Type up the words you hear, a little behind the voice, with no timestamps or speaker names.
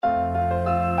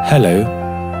Hello,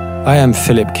 I am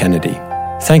Philip Kennedy.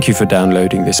 Thank you for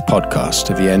downloading this podcast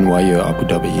of the NYU Abu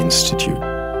Dhabi Institute.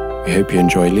 We hope you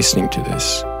enjoy listening to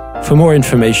this. For more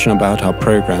information about our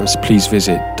programs, please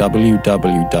visit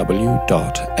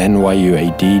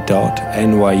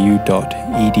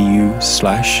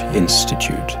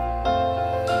www.nyuad.nyu.edu/institute.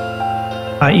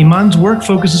 Iman's work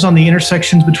focuses on the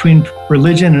intersections between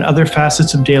religion and other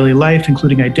facets of daily life,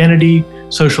 including identity,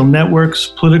 social networks,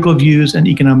 political views, and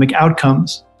economic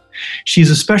outcomes. She's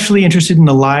especially interested in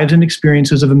the lives and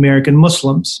experiences of American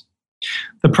Muslims.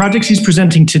 The project she's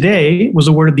presenting today was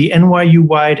awarded the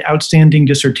NYU-wide Outstanding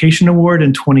Dissertation Award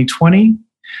in 2020.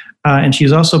 And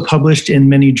she's also published in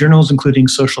many journals, including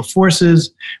Social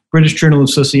Forces, British Journal of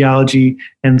Sociology,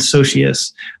 and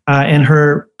Socius. And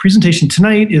her presentation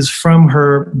tonight is from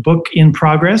her book In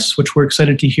Progress, which we're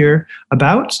excited to hear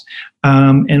about.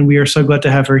 And we are so glad to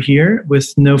have her here.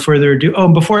 With no further ado,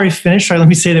 before I finish, let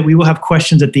me say that we will have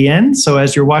questions at the end. So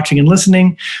as you're watching and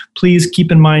listening, please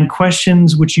keep in mind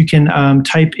questions, which you can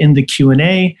type in the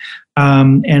Q&A.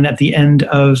 And at the end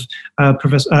of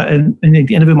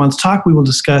Iman's talk, we will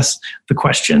discuss the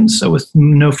questions. So with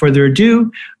no further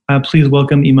ado, please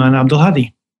welcome Iman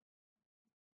Abdelhadi.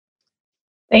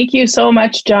 Thank you so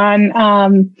much, John.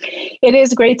 It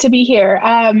is great to be here.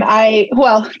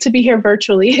 To be here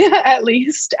virtually, at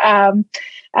least.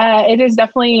 It is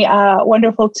definitely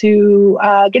wonderful to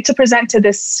get to present to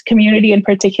this community in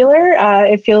particular.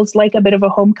 It feels like a bit of a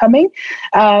homecoming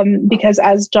because,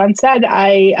 as John said,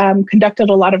 I conducted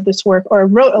a lot of this work or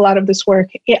wrote a lot of this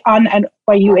work on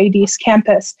NYU-AD's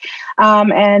campus.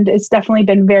 And it's definitely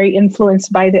been very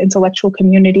influenced by the intellectual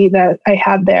community that I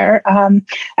had there.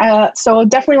 So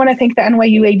definitely want to thank the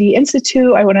NYU-AD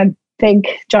Institute. I want to thank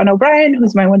John O'Brien,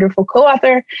 who's my wonderful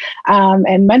co-author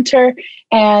and mentor,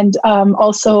 and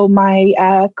also my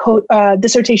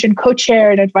dissertation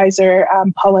co-chair and advisor,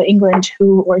 Paula England,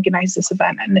 who organized this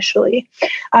event initially.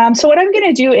 So what I'm going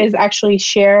to do is actually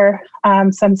share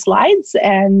some slides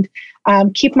and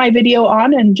keep my video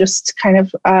on and just kind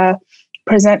of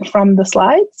present from the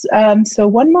slides. So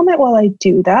one moment while I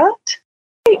do that.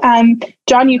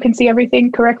 John, you can see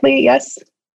everything correctly, yes?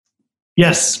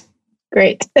 Yes.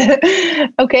 Great.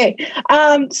 Okay.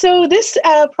 So this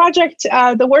project,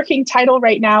 the working title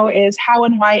right now is How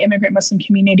and Why Immigrant Muslim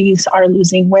Communities Are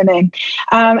Losing Women.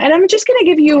 And I'm just going to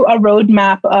give you a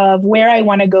roadmap of where I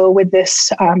want to go with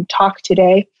this talk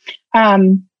today.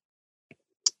 One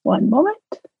moment.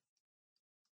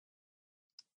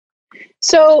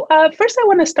 So first, I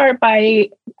want to start by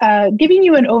giving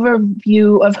you an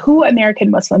overview of who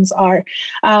American Muslims are.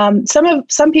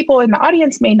 Some people in the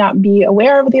audience may not be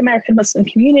aware of the American Muslim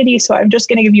community, so I'm just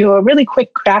going to give you a really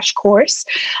quick crash course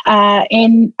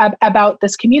about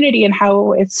this community and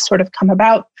how it's sort of come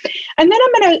about. And then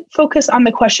I'm going to focus on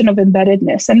the question of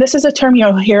embeddedness. And this is a term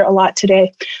you'll hear a lot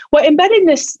today. What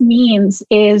embeddedness means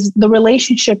is the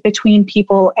relationship between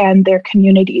people and their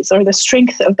communities, or the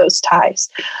strength of those ties.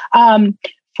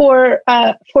 For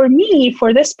me,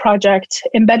 for this project,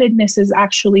 embeddedness is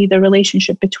actually the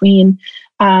relationship between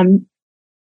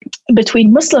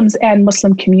Muslims and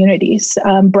Muslim communities,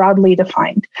 broadly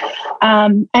defined.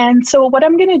 And so what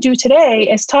I'm going to do today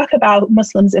is talk about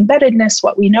Muslims' embeddedness,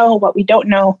 what we know, what we don't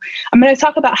know. I'm going to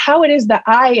talk about how it is that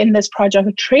I, in this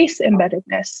project, trace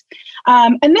embeddedness.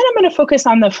 And then I'm going to focus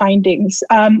on the findings,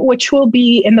 which will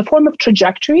be in the form of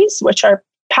trajectories, which are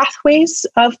pathways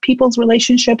of people's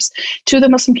relationships to the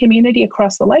Muslim community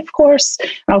across the life course.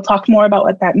 And I'll talk more about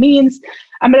what that means.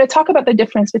 I'm going to talk about the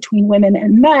difference between women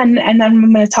and men, and then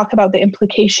I'm going to talk about the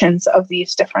implications of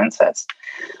these differences.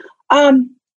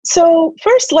 So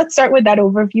first, let's start with that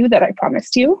overview that I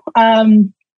promised you.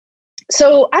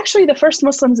 So actually, the first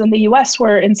Muslims in the U.S.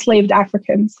 were enslaved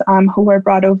Africans who were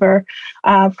brought over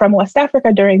from West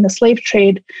Africa during the slave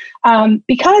trade.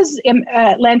 Because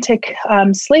Atlantic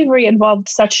slavery involved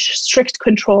such strict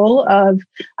control of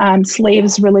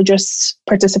slaves' religious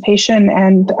participation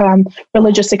and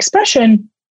religious expression,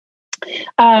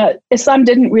 Islam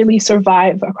didn't really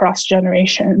survive across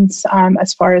generations,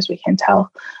 as far as we can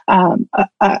tell,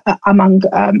 among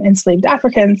enslaved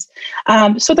Africans.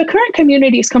 So the current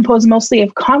community is composed mostly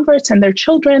of converts and their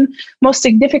children. Most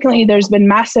significantly, there's been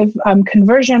massive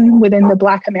conversion within the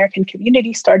Black American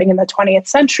community starting in the 20th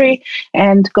century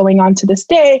and going on to this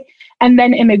day. And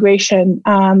then immigration,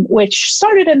 which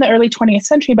started in the early 20th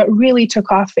century, but really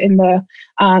took off in the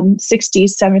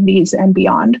 60s, 70s, and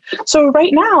beyond. So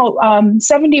right now,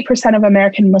 70% of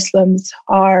American Muslims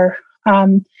are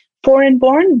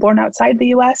foreign-born, born outside the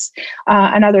U.S.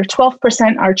 Another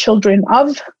 12% are children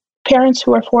of parents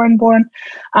who are foreign born.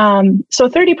 So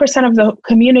 30% of the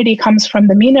community comes from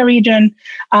the MENA region,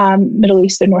 Middle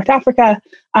East and North Africa,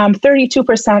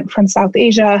 32% from South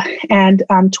Asia, and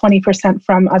 20%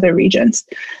 from other regions.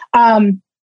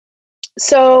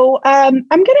 So I'm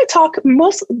going to talk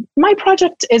my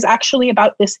project is actually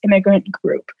about this immigrant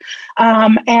group.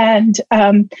 And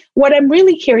what I'm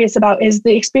really curious about is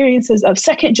the experiences of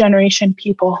second generation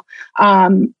people,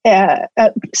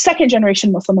 second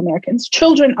generation Muslim Americans,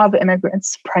 children of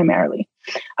immigrants primarily.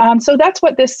 So that's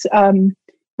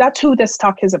who this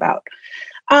talk is about.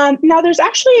 Now, there's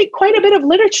actually quite a bit of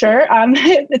literature.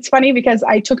 It's funny because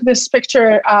I took this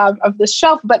picture of this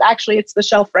shelf, but actually it's the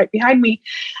shelf right behind me.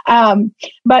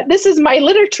 But this is my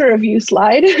literature review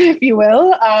slide, if you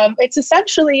will. It's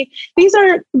essentially, these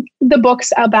are the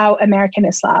books about American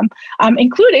Islam,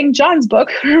 including John's book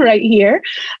right here.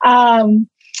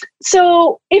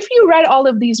 So if you read all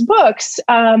of these books,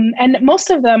 and most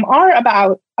of them are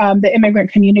about the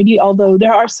immigrant community, although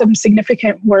there are some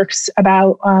significant works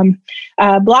about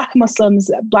Black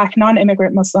Muslims, Black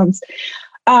non-immigrant Muslims.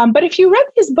 But if you read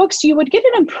these books, you would get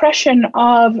an impression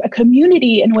of a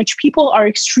community in which people are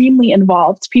extremely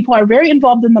involved. People are very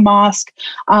involved in the mosque.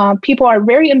 People are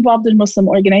very involved in Muslim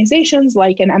organizations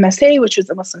like an MSA, which is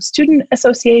the Muslim Student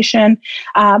Association.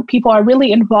 People are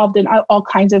really involved in all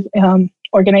kinds of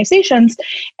organizations.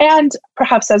 And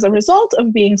perhaps as a result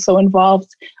of being so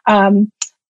involved,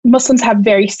 Muslims have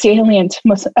very salient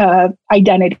Muslim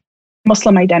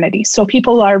identity. So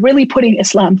people are really putting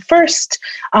Islam first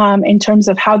in terms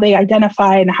of how they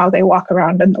identify and how they walk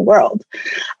around in the world.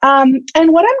 And what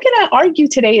I'm going to argue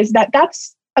today is that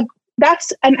that's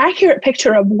an accurate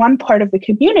picture of one part of the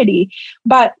community,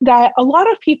 but that a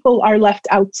lot of people are left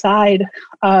outside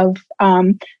of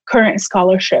current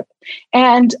scholarship.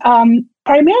 And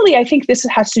primarily, I think this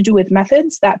has to do with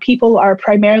methods, that people are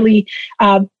primarily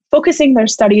focusing their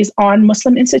studies on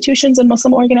Muslim institutions and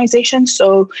Muslim organizations.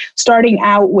 So starting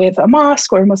out with a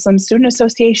mosque or Muslim Student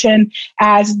Association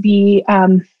as the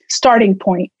starting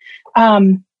point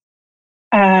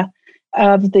as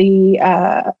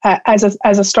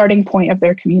a starting point of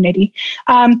their community.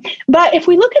 But if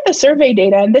we look at the survey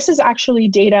data, and this is actually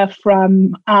data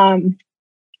from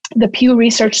the Pew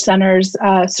Research Center's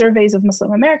surveys of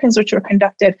Muslim Americans, which were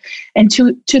conducted in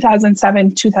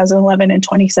 2007, 2011, and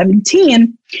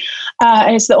 2017.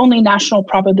 It's the only national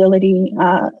probability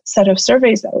set of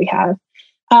surveys that we have.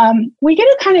 We get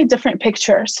a kind of different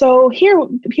picture. So here,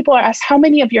 people are asked, how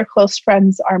many of your close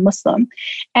friends are Muslim?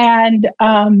 And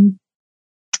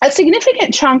a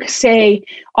significant chunk say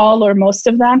all or most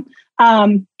of them,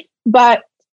 but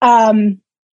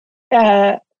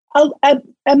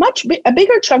a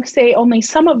bigger chunk say only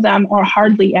some of them or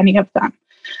hardly any of them.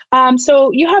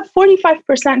 So you have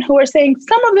 45% who are saying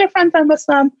some of their friends are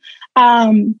Muslim,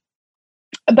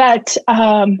 but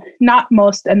not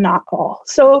most and not all.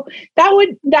 So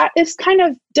that is kind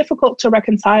of difficult to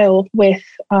reconcile with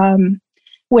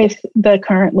the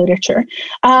current literature.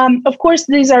 Of course,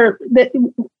 these are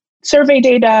survey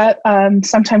data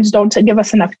sometimes don't give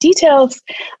us enough details.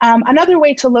 Another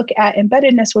way to look at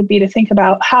embeddedness would be to think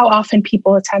about how often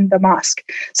people attend the mosque.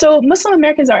 So Muslim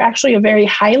Americans are actually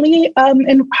highly involved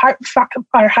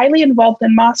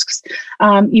in mosques.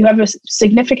 You have a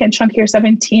significant chunk here,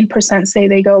 17% say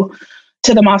they go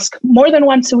to the mosque more than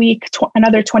once a week.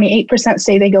 Another 28%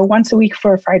 say they go once a week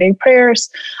for Friday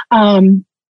prayers.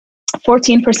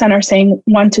 14% are saying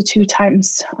 1 to 2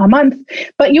 times a month,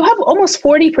 but you have almost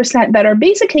 40% that are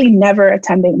basically never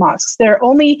attending mosques. They're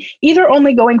either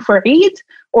only going for Eid,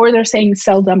 or they're saying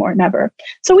seldom or never.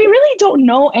 So we really don't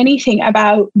know anything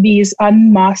about these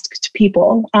unmosqued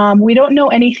people. We don't know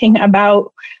anything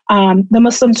about the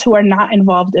Muslims who are not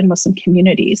involved in Muslim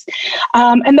communities.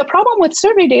 And the problem with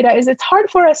survey data is it's hard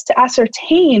for us to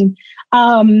ascertain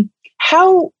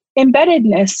how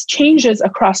embeddedness changes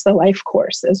across the life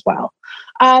course as well.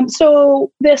 So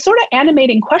the sort of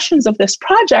animating questions of this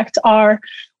project are,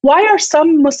 why are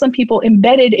some Muslim people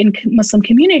embedded in Muslim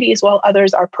communities while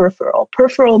others are peripheral?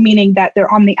 Peripheral meaning that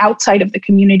they're on the outside of the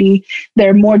community,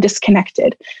 they're more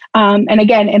disconnected. And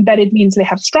again, embedded means they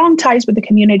have strong ties with the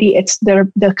community. It's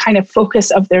the kind of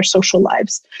focus of their social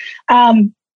lives.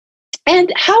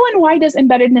 And how and why does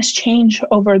embeddedness change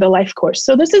over the life course?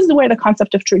 So this is where the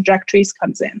concept of trajectories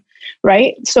comes in,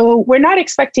 right? So we're not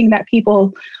expecting that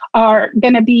people are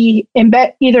going to be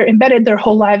either embedded their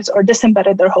whole lives or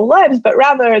disembedded their whole lives, but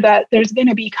rather that there's going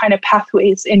to be kind of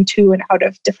pathways into and out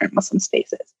of different Muslim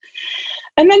spaces.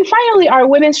 And then finally, are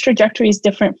women's trajectories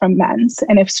different from men's?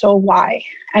 And if so, why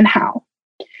and how?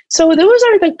 So those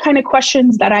are the kind of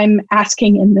questions that I'm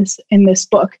asking in this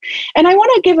book. And I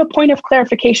want to give a point of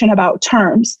clarification about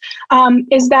terms,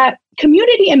 is that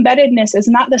community embeddedness is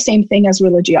not the same thing as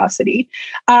religiosity.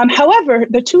 However,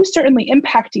 the two certainly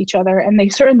impact each other and they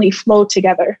certainly flow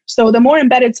together. So the more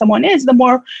embedded someone is, the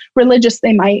more religious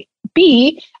they might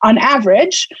be on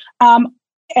average,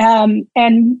 and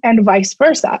vice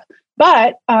versa.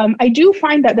 But I do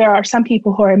find that there are some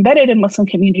people who are embedded in Muslim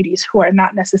communities who are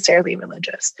not necessarily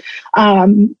religious,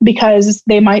 because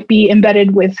they might be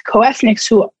embedded with co-ethnics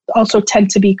who also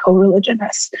tend to be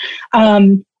co-religionists.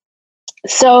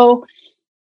 So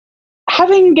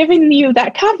having given you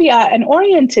that caveat and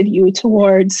oriented you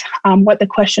towards what the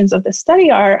questions of the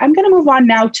study are, I'm going to move on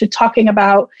now to talking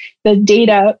about the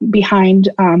data behind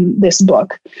this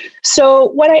book. So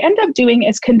what I end up doing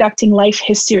is conducting life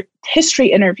history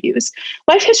interviews.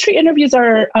 Life history interviews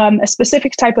are a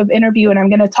specific type of interview, and I'm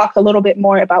going to talk a little bit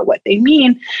more about what they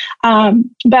mean.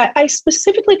 But I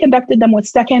specifically conducted them with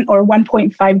second or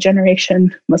 1.5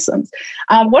 generation Muslims.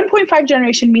 1.5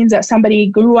 generation means that somebody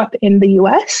grew up in the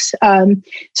US,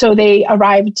 so they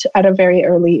arrived at a very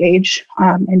early age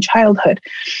in childhood.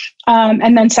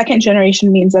 And then second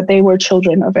generation means that they were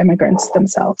children of immigrants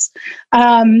themselves.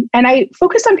 And I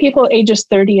focused on people ages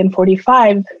 30 and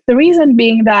 45, the reason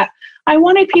being that I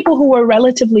wanted people who were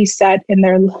relatively set in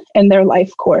their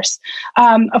life course.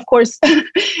 Of course,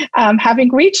 having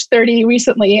reached 30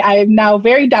 recently, I am now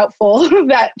very doubtful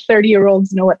that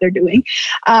 30-year-olds know what they're doing.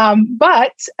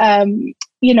 But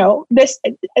this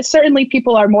certainly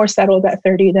people are more settled at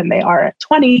 30 than they are at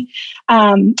 20.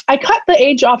 I cut the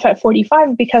age off at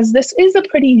 45 because this is a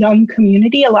pretty young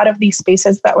community. A lot of these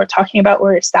spaces that we're talking about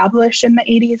were established in the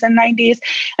 80s and 90s.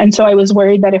 And so I was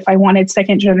worried that if I wanted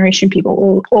second generation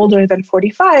people older than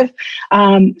 45,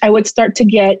 I would start to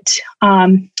get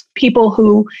people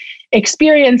who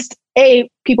experienced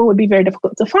people would be very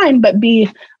difficult to find, but B,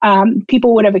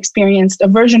 people would have experienced a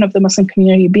version of the Muslim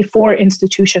community before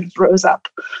institutions rose up.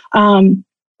 And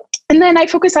then I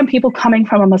focus on people coming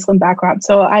from a Muslim background.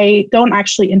 So I don't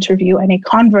actually interview any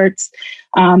converts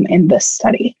in this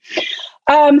study.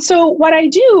 So what I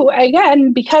do,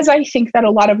 again, because I think that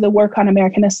a lot of the work on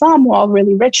American Islam, while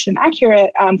really rich and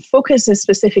accurate, focuses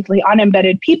specifically on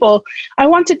embedded people, I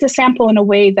wanted to sample in a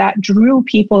way that drew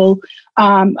people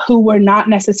who were not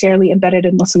necessarily embedded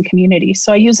in Muslim communities.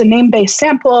 So I use a name-based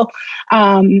sample.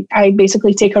 I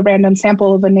basically take a random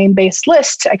sample of a name-based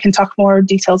list. I can talk more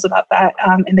details about that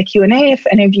in the Q&A if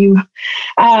any of you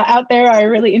out there are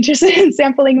really interested in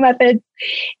sampling methods.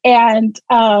 And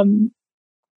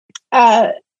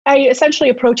I essentially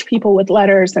approach people with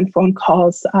letters and phone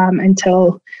calls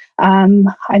until I'm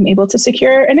able to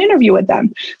secure an interview with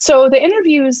them. So the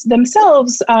interviews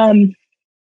themselves,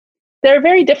 they're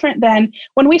very different than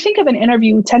when we think of an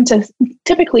interview, we tend to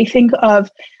typically think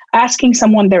of asking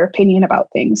someone their opinion about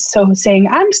things. So saying,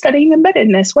 I'm studying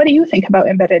embeddedness. What do you think about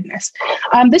embeddedness?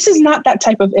 This is not that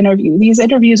type of interview. These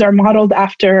interviews are modeled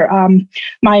after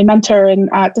my mentor and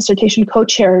dissertation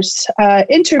co-chair's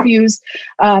interviews.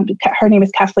 Her name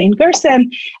is Kathleen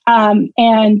Gerson,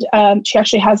 and she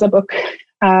actually has a book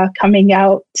coming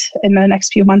out in the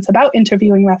next few months about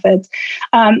interviewing methods.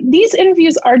 These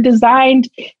interviews are designed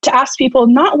to ask people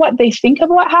not what they think of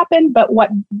what happened, but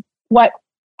what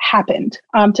happened,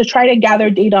 to try to gather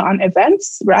data on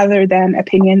events rather than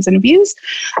opinions and views.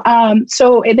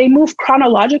 So they move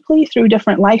chronologically through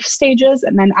different life stages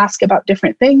and then ask about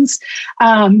different things.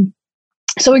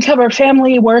 So we cover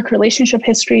family, work, relationship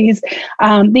histories.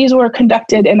 These were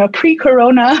conducted in a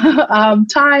pre-corona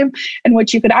time in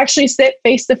which you could actually sit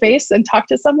face to face and talk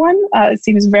to someone. It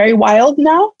seems very wild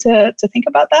now to think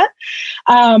about that.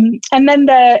 And then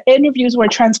the interviews were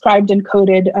transcribed and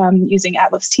coded using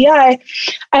Atlas TI.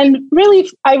 And really,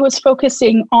 I was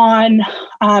focusing on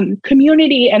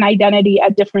community and identity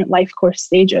at different life course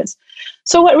stages.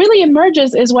 So what really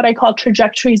emerges is what I call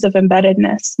trajectories of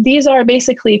embeddedness. These are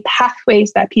basically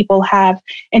pathways that people have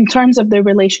in terms of their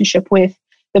relationship with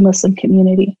the Muslim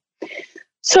community.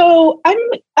 So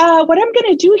what I'm going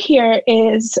to do here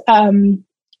is,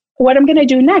 what I'm going to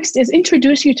do next is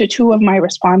introduce you to two of my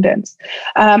respondents.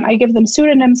 I give them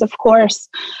pseudonyms, of course.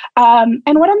 And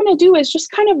what I'm going to do is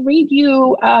just kind of read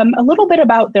you a little bit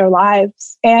about their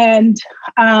lives. And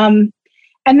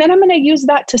then I'm going to use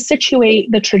that to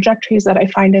situate the trajectories that I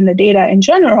find in the data in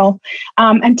general,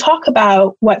 and talk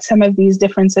about what some of these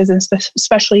differences, and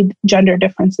especially gender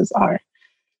differences, are.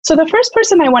 So the first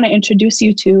person I want to introduce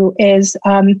you to is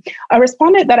a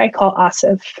respondent that I call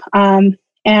Asif.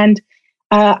 And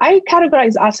I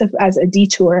categorize Asif as a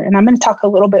detour, and I'm going to talk a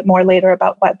little bit more later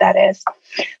about what that is.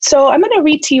 So I'm going to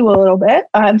read to you a little bit.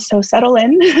 So settle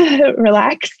in,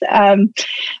 relax.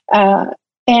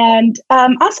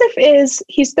 Asif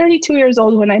he's 32 years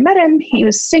old when I met him. He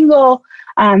was single,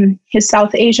 his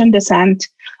South Asian descent.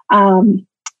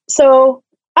 So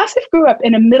Asif grew up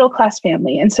in a middle-class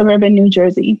family in suburban New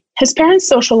Jersey. His parents'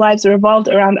 social lives revolved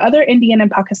around other Indian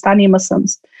and Pakistani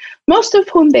Muslims, most of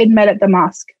whom they'd met at the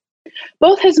mosque.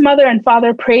 Both his mother and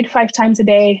father prayed 5 times a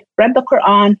day, read the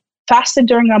Quran, fasted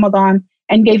during Ramadan,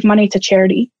 and gave money to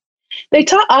charity. They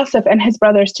taught Asif and his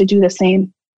brothers to do the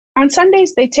same. On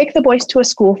Sundays, they'd take the boys to a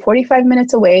school 45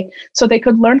 minutes away so they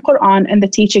could learn Quran and the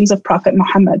teachings of Prophet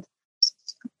Muhammad.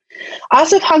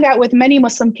 Asif hung out with many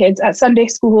Muslim kids at Sunday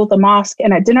school, the mosque,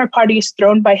 and at dinner parties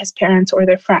thrown by his parents or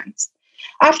their friends.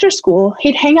 After school,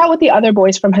 he'd hang out with the other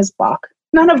boys from his block,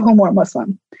 none of whom were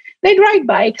Muslim. They'd ride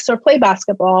bikes or play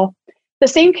basketball. The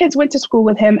same kids went to school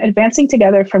with him, advancing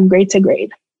together from grade to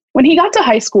grade. When he got to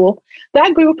high school,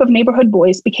 that group of neighborhood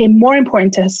boys became more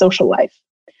important to his social life.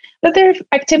 But their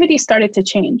activities started to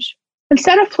change.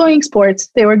 Instead of playing sports,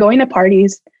 they were going to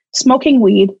parties, smoking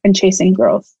weed, and chasing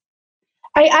girls.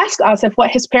 I asked Asif what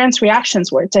his parents'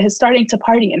 reactions were to his starting to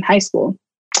party in high school.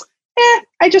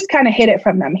 I just kind of hid it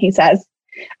from them, he says.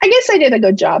 I guess I did a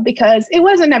good job because it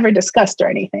wasn't ever discussed or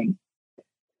anything.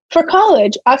 For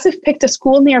college, Asif picked a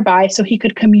school nearby so he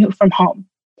could commute from home.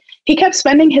 He kept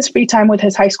spending his free time with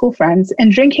his high school friends,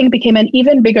 and drinking became an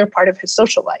even bigger part of his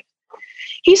social life.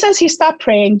 He says he stopped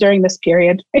praying during this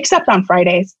period, except on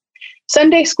Fridays.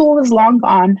 Sunday school was long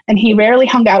gone, and he rarely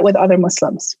hung out with other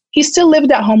Muslims. He still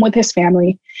lived at home with his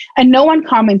family, and no one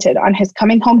commented on his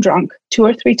coming home drunk 2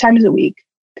 or 3 times a week.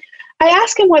 I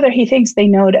asked him whether he thinks they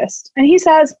noticed, and he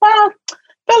says, well,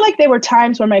 felt like there were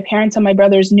times where my parents and my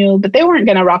brothers knew, but they weren't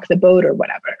going to rock the boat or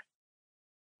whatever.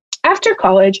 After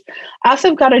college,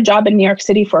 Asif got a job in New York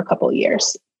City for a couple of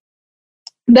years,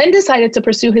 then decided to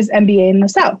pursue his MBA in the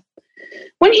South.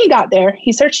 When he got there,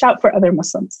 he searched out for other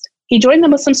Muslims. He joined the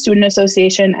Muslim Student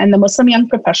Association and the Muslim Young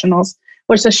Professionals,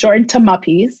 which is shortened to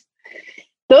MUPPIs.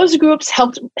 Those groups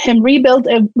helped him rebuild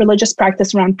a religious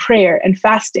practice around prayer and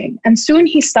fasting, and soon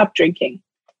he stopped drinking.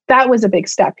 That was a big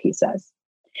step, he says.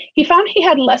 He found he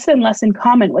had less and less in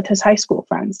common with his high school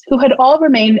friends, who had all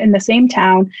remained in the same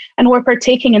town and were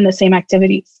partaking in the same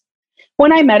activities.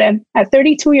 When I met him, at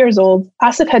 32 years old,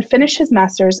 Asif had finished his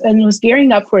master's and was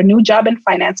gearing up for a new job in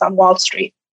finance on Wall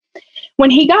Street.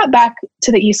 When he got back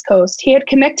to the East Coast, he had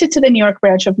connected to the New York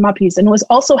branch of MUPPIs and was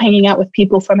also hanging out with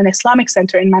people from an Islamic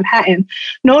center in Manhattan,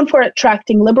 known for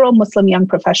attracting liberal Muslim young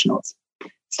professionals.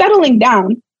 Settling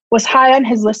down was high on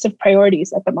his list of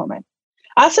priorities at the moment.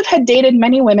 Asif had dated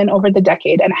many women over the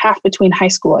decade and a half between high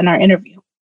school and our interview.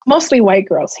 Mostly white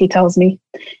girls, he tells me,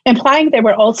 implying they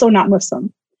were also not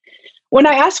Muslim. When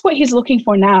I ask what he's looking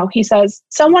for now, he says,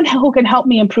 someone who can help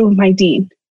me improve my deen.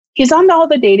 He's on all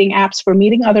the dating apps for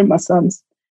meeting other Muslims,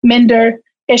 Minder,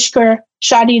 Ishkur,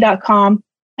 Shadi.com,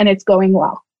 and it's going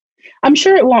well. I'm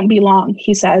sure it won't be long,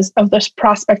 he says, of the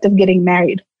prospect of getting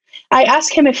married. I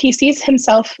ask him if he sees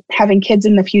himself having kids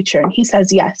in the future, and he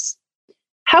says yes.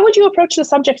 How would you approach the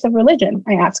subject of religion?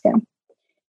 I ask him.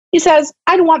 He says,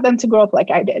 I'd want them to grow up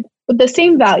like I did, with the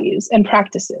same values and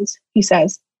practices, he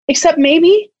says, except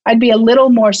maybe I'd be a little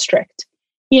more strict.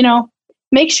 You know,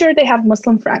 make sure they have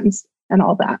Muslim friends and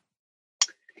all that.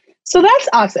 So that's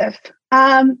Asif.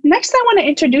 Next, I want to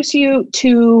introduce you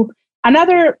to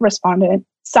another respondent,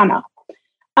 Sana.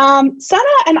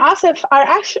 Sana and Asif are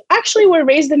actually were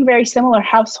raised in very similar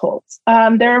households.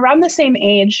 They're around the same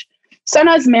age.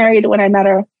 Sana's married when I met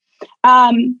her.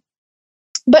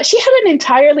 But she had an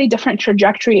entirely different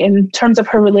trajectory in terms of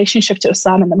her relationship to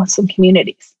Islam and the Muslim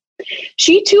communities.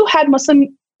 She too had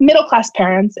Muslim middle-class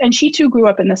parents, and she too grew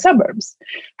up in the suburbs.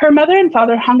 Her mother and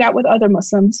father hung out with other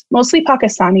Muslims, mostly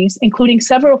Pakistanis, including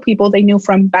several people they knew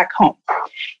from back home.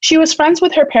 She was friends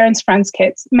with her parents' friends'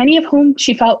 kids, many of whom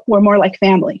she felt were more like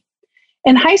family.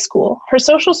 In high school, her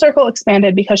social circle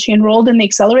expanded because she enrolled in the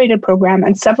accelerated program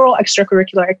and several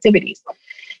extracurricular activities.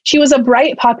 She was a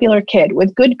bright, popular kid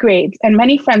with good grades and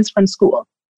many friends from school.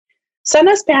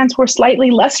 Sana's parents were slightly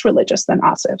less religious than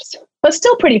Asif's, but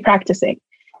still pretty practicing.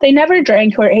 They never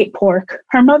drank or ate pork.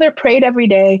 Her mother prayed every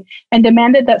day and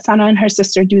demanded that Sana and her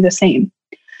sister do the same.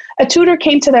 A tutor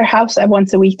came to their house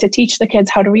once a week to teach the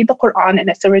kids how to read the Quran in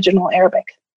its original Arabic.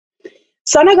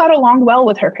 Sana got along well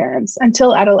with her parents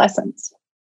until adolescence.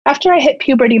 After I hit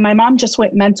puberty, my mom just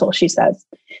went mental, she says.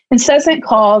 Incessant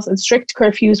calls and strict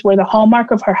curfews were the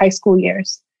hallmark of her high school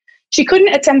years. She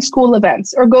couldn't attend school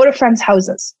events or go to friends'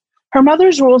 houses. Her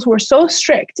mother's rules were so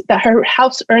strict that her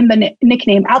house earned the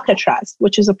nickname Alcatraz,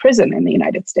 which is a prison in the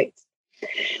United States.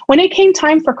 When it came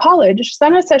time for college,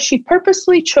 Sana says she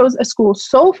purposely chose a school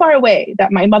so far away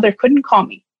that my mother couldn't call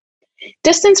me.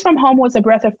 Distance from home was a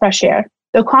breath of fresh air,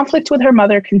 though conflict with her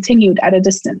mother continued at a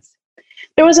distance.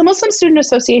 There was a Muslim student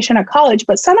association at college,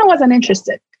 but Sana wasn't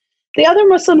interested. The other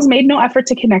Muslims made no effort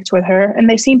to connect with her, and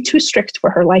they seemed too strict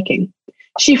for her liking.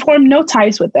 She formed no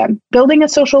ties with them, building a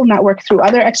social network through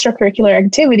other extracurricular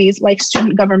activities like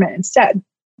student government instead.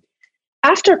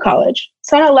 After college,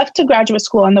 Sana left to graduate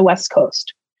school on the West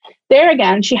Coast. There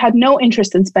again, she had no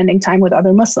interest in spending time with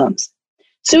other Muslims.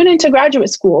 Soon into graduate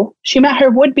school, she met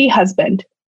her would-be husband,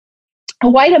 a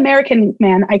white American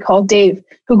man I call Dave,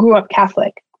 who grew up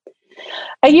Catholic.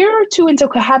 A year or two into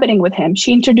cohabiting with him,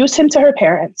 she introduced him to her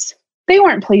parents. They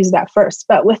weren't pleased at first,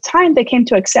 but with time they came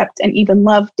to accept and even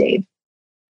love Dave.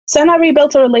 Sana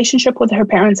rebuilt a relationship with her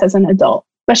parents as an adult,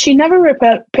 but she never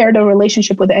repaired a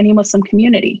relationship with any Muslim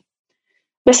community.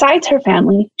 Besides her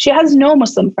family, she has no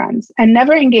Muslim friends and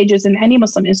never engages in any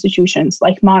Muslim institutions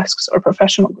like mosques or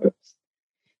professional groups.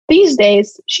 These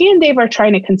days, she and Dave are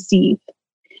trying to conceive.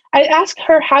 I ask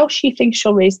her how she thinks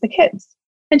she'll raise the kids,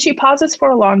 and she pauses for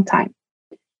a long time.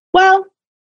 Well,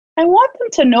 I want them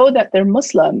to know that they're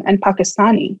Muslim and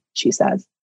Pakistani, she says.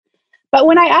 But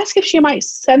when I ask if she might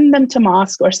send them to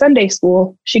mosque or Sunday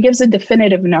school, she gives a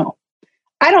definitive no.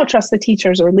 I don't trust the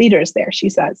teachers or leaders there, she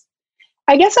says.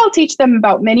 I guess I'll teach them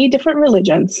about many different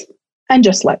religions and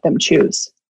just let them choose.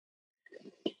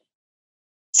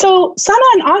 So Sana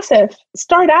and Asif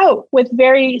start out with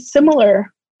very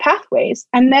similar pathways,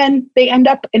 and then they end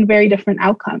up in very different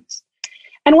outcomes.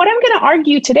 And what I'm going to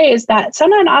argue today is that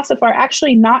Sana and Asif are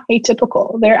actually not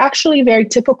atypical. They're actually very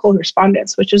typical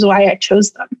respondents, which is why I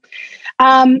chose them.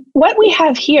 What we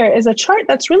have here is a chart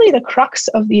that's really the crux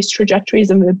of these trajectories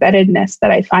of embeddedness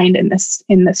that I find in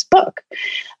this book.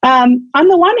 On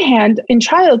the one hand, in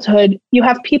childhood, you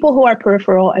have people who are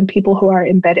peripheral and people who are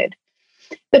embedded.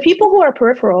 The people who are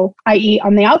peripheral, i.e.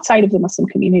 on the outside of the Muslim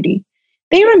community,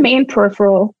 they remain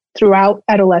peripheral throughout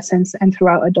adolescence and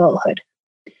throughout adulthood.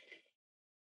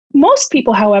 Most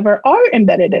people, however, are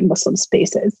embedded in Muslim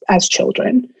spaces as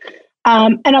children.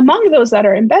 And among those that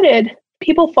are embedded,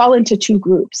 people fall into two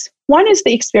groups. One is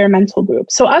the experimental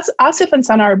group. So as Asif and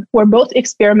Sana were both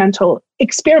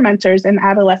experimenters in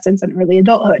adolescence and early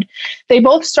adulthood. They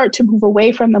both start to move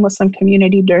away from the Muslim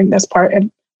community during this part of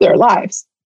their lives.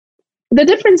 The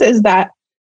difference is that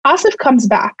Asif comes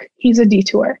back, he's a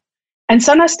detour, and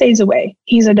Sana stays away,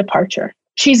 he's a departure,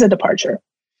 she's a departure.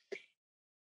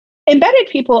 Embedded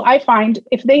people, I find,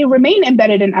 if they remain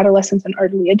embedded in adolescence and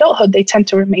early adulthood, they tend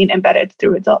to remain embedded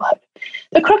through adulthood.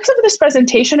 The crux of this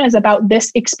presentation is about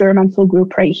this experimental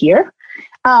group right here,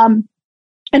 and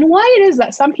why it is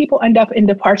that some people end up in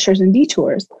departures and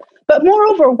detours, but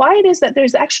moreover, why it is that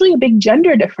there's actually a big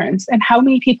gender difference in how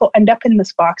many people end up in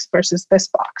this box versus this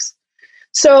box.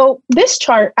 So this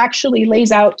chart actually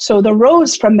lays out, so the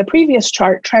rows from the previous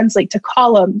chart translate to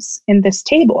columns in this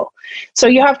table. So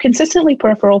you have consistently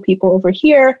peripheral people over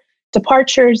here,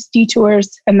 departures,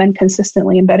 detours, and then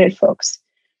consistently embedded folks.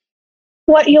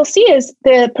 What you'll see is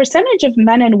the percentage of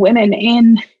men and women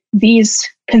in these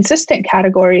consistent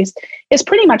categories is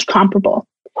pretty much comparable.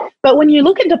 But when you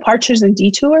look at departures and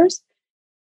detours,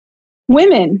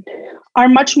 women are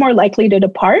much more likely to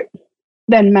depart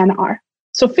than men are.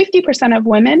 So 50% of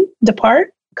women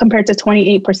depart compared to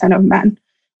 28% of men,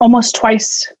 almost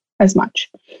twice as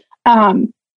much.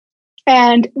 And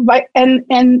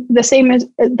the same is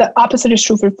the opposite is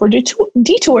true for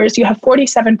detours. You have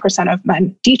 47% of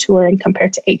men detouring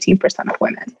compared to 18% of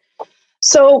women.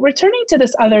 So returning to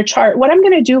this other chart, what I'm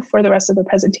going to do for the rest of the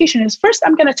presentation is first,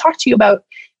 I'm going to talk to you about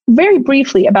very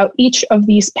briefly about each of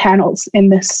these panels in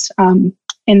this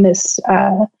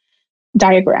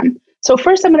diagram. So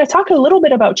first, I'm going to talk a little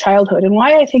bit about childhood and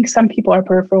why I think some people are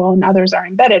peripheral and others are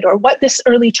embedded, or what this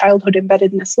early childhood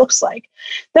embeddedness looks like.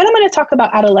 Then I'm going to talk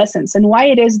about adolescence and why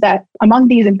it is that among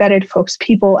these embedded folks,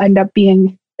 people end up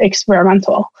being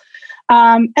experimental.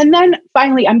 And then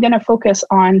finally, I'm going to focus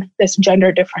on this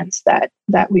gender difference that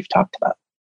we've talked about.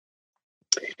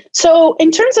 So in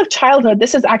terms of childhood,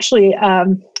 this is actually,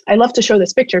 I love to show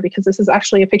this picture because this is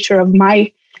actually a picture of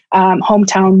my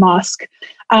hometown mosque.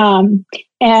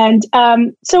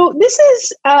 So this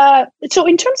is, so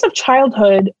in terms of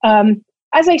childhood,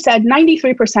 as I said,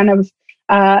 93% of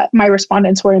my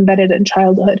respondents were embedded in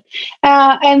childhood.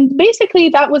 And basically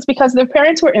that was because their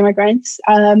parents were immigrants.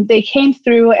 They came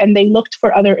through and they looked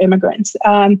for other immigrants.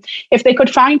 If they could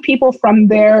find people from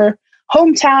their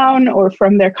hometown or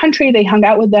from their country, they hung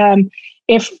out with them.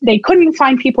 if they couldn't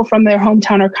find people from their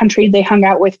hometown or country, they hung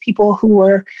out with people who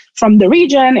were from the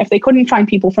region. If they couldn't find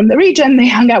people from the region, they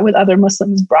hung out with other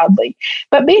Muslims broadly.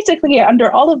 But basically,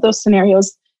 under all of those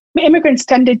scenarios, immigrants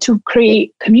tended to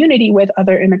create community with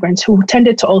other immigrants who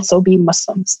tended to also be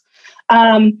Muslims.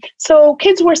 So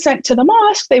kids were sent to the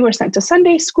mosque, they were sent to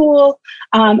Sunday school.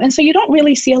 And so you don't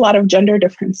really see a lot of gender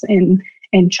difference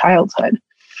in childhood.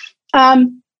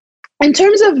 In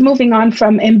terms of moving on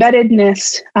from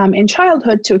embeddedness in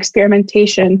childhood to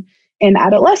experimentation in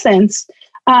adolescence,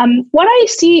 what I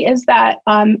see is that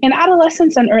in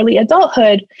adolescence and early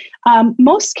adulthood,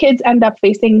 most kids end up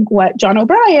facing what John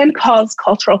O'Brien calls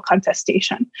cultural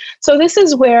contestation. So this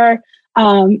is where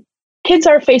kids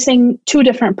are facing two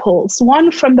different pulls,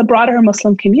 one from the broader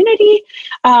Muslim community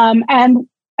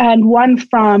and one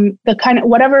from the kind of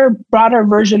whatever broader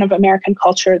version of American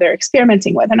culture they're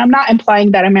experimenting with. And I'm not implying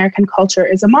that American culture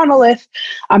is a monolith.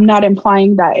 I'm not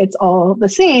implying that it's all the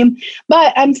same,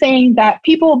 but I'm saying that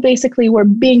people basically were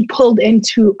being pulled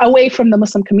away from the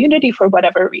Muslim community for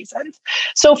whatever reasons.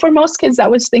 So for most kids, that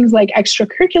was things like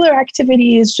extracurricular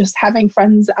activities, just having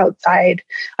friends outside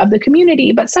of the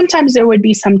community. But sometimes there would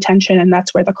be some tension, and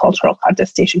that's where the cultural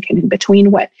contestation came in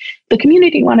between what the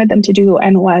community wanted them to do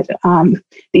and what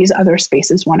these other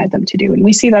spaces wanted them to do. And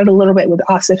we see that a little bit with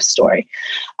Asif's story.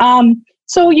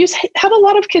 So you have a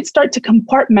lot of kids start to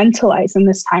compartmentalize in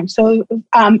this time. So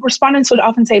respondents would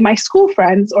often say my school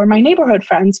friends or my neighborhood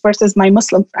friends versus my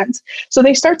Muslim friends. So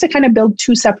they start to kind of build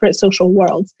two separate social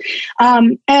worlds.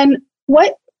 And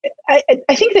what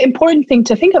I think the important thing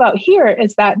to think about here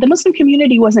is that the Muslim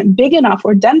community wasn't big enough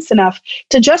or dense enough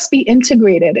to just be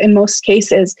integrated in most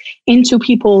cases into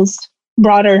people's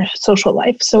broader social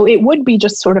life. So it would be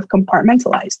just sort of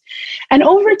compartmentalized. And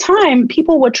over time,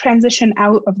 people would transition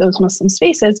out of those Muslim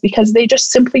spaces because they just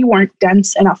simply weren't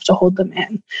dense enough to hold them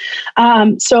in.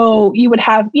 So you would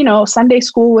have, Sunday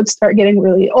school would start getting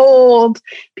really old.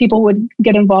 People would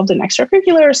get involved in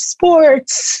extracurricular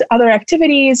sports, other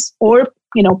activities, or,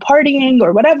 partying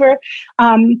or whatever.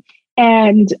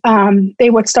 And they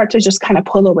would start to just kind of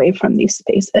pull away from these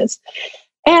spaces.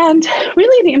 And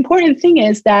really the important thing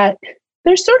is that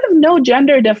there's sort of no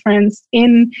gender difference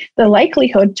in the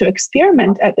likelihood to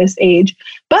experiment at this age,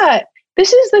 but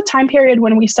this is the time period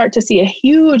when we start to see a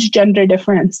huge gender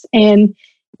difference in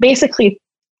basically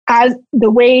as the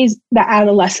ways that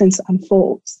adolescence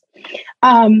unfolds.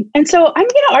 And so I'm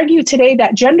going to argue today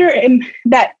that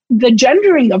that the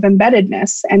gendering of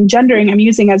embeddedness, and gendering I'm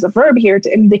using as a verb here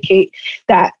to indicate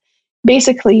that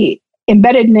basically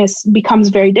embeddedness becomes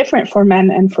very different for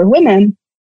men and for women,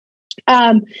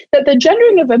 that the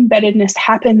gendering of embeddedness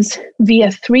happens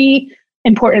via three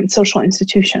important social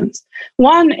institutions.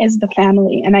 One is the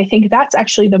family, and I think that's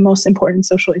actually the most important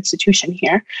social institution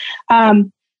here.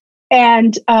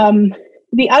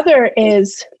 The other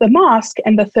is the mosque,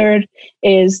 and the third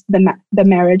is the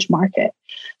marriage market.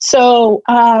 So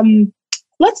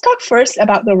let's talk first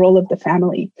about the role of the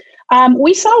family.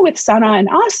 We saw with Sana and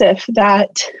Asif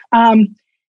that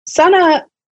Sana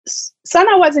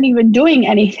wasn't even doing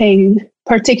anything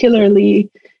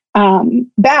particularly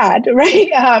bad,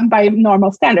 right? By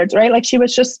normal standards, right? Like she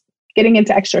was just getting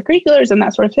into extracurriculars and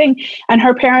that sort of thing. And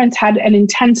her parents had an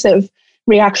intensive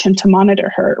reaction to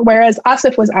monitor her, whereas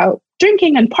Asif was out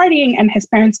drinking and partying and his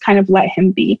parents kind of let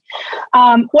him be.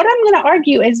 What I'm going to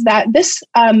argue is that this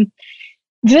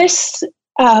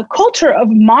culture of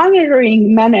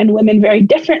monitoring men and women very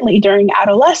differently during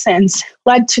adolescence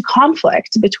led to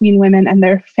conflict between women and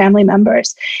their family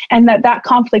members, and that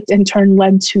conflict in turn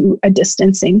led to a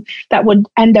distancing that would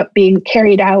end up being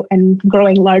carried out and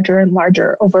growing larger and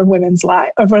larger over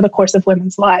the course of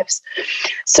women's lives.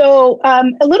 So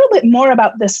a little bit more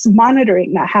about this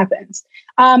monitoring that happens.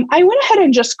 I went ahead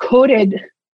and just coded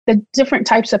the different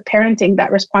types of parenting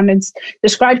that respondents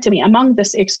described to me among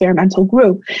this experimental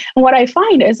group. And what I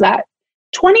find is that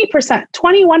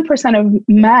 21% of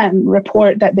men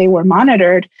report that they were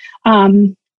monitored,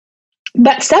 but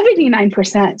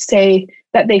 79% say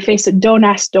that they face a don't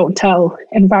ask, don't tell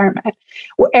environment.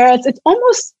 Whereas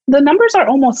the numbers are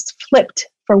almost flipped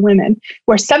for women,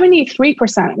 where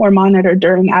 73% were monitored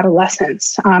during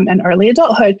adolescence and early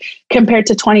adulthood, compared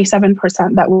to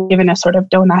 27% that were given a sort of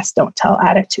don't ask, don't tell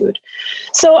attitude.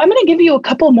 So I'm going to give you a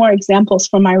couple more examples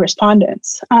from my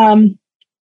respondents.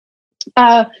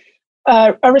 A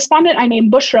respondent I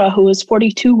named Bushra, who was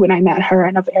 42 when I met her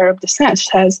and of Arab descent,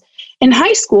 says, "In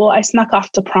high school, I snuck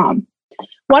off to prom.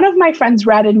 One of my friends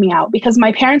ratted me out because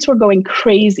my parents were going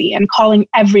crazy and calling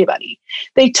everybody.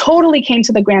 They totally came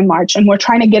to the Grand March and were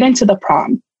trying to get into the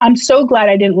prom. I'm so glad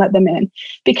I didn't let them in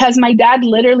because my dad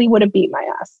literally would have beat my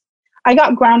ass. I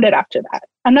got grounded after that.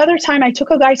 Another time I took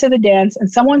a guy to the dance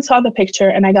and someone saw the picture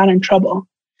and I got in trouble.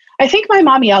 I think my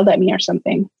mom yelled at me or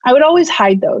something. I would always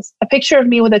hide those, a picture of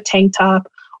me with a tank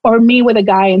top or me with a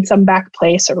guy in some back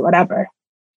place or whatever.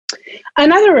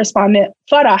 Another respondent,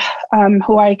 Farah,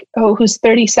 who's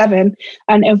 37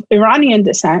 and of Iranian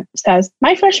descent, says,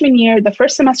 my freshman year, the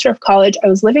first semester of college, I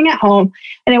was living at home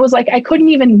and it was like I couldn't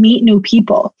even meet new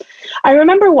people. I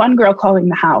remember one girl calling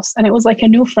the house and it was like a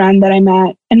new friend that I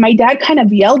met and my dad kind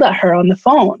of yelled at her on the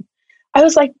phone. I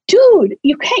was like, dude,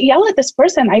 you can't yell at this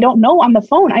person I don't know on the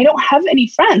phone. I don't have any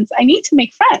friends. I need to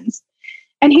make friends.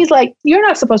 And he's like, you're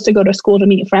not supposed to go to school to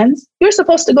meet friends. You're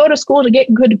supposed to go to school to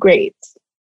get good grades.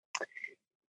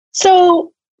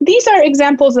 So these are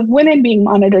examples of women being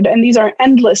monitored, and these are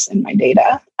endless in my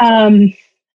data.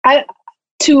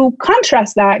 To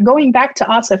contrast that, going back to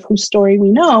Asif, whose story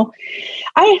we know,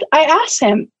 I asked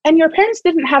him, and your parents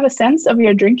didn't have a sense of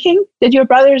your drinking? Did your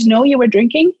brothers know you were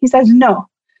drinking? He says, no.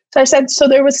 So I said, so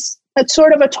there was a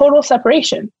sort of a total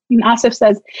separation. And Asif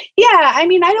says, yeah, I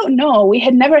mean, I don't know. We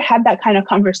had never had that kind of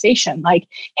conversation, like,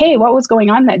 hey, what was going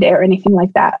on that day or anything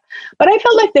like that. But I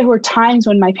felt like there were times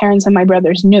when my parents and my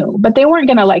brothers knew, but they weren't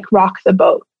going to like rock the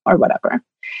boat or whatever.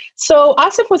 So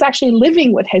Asif was actually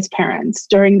living with his parents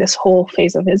during this whole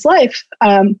phase of his life.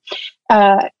 Yet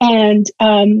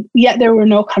there were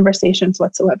no conversations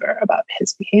whatsoever about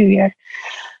his behavior.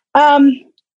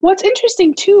 What's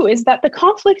interesting too is that the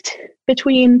conflict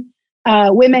between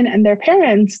women and their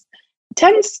parents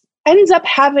ends up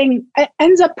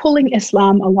pulling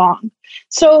Islam along.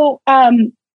 So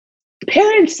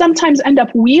parents sometimes end up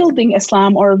wielding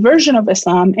Islam or a version of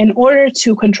Islam in order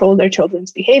to control their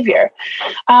children's behavior.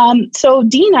 So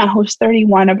Dina, who's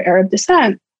 31 of Arab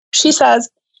descent, she says,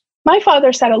 my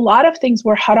father said a lot of things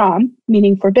were haram,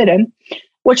 meaning forbidden,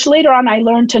 which later on I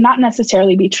learned to not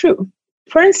necessarily be true.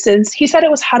 For instance, he said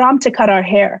it was haram to cut our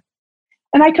hair.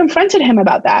 And I confronted him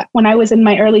about that when I was in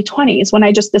my early 20s, when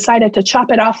I just decided to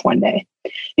chop it off one day.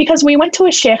 Because we went to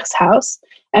a sheikh's house,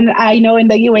 and I know in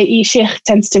the UAE, sheikh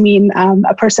tends to mean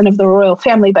a person of the royal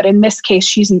family, but in this case,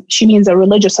 she means a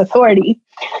religious authority.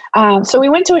 So we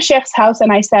went to a sheikh's house,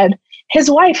 and I said, his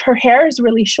wife, her hair is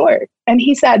really short. And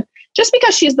he said, just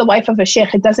because she's the wife of a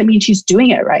sheikh, it doesn't mean she's doing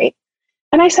it right.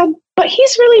 And I said, but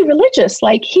he's really religious.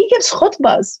 Like, he gives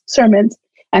khutbahs, sermons,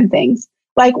 and things.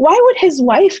 Like, why would his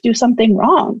wife do something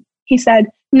wrong? He said,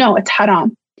 no, it's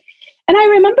haram. And I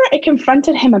remember I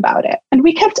confronted him about it, and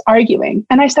we kept arguing.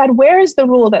 And I said, where is the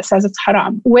rule that says it's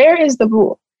haram? Where is the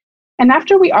rule? And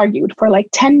after we argued for like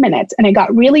 10 minutes and it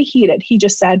got really heated, he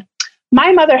just said,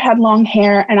 my mother had long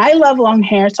hair and I love long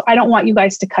hair, so I don't want you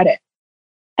guys to cut it.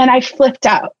 And I flipped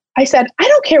out. I said, I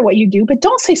don't care what you do, but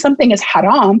don't say something is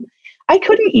haram. I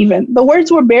couldn't even. The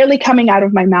words were barely coming out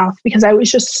of my mouth because I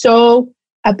was just so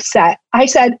upset. I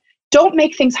said, don't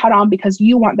make things haram because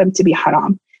you want them to be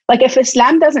haram. Like, if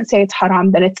Islam doesn't say it's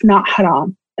haram, then it's not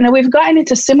haram. And then we've gotten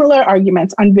into similar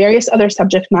arguments on various other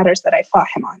subject matters that I fought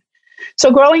him on.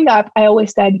 So growing up, I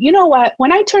always said, you know what?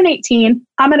 When I turn 18,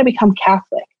 I'm going to become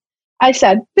Catholic. I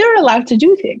said, they're allowed to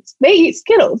do things. They eat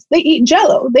Skittles. They eat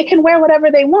Jell-O. They can wear whatever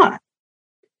they want.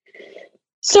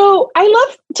 So I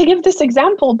love to give this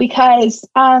example because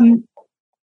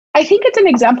I think it's an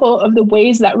example of the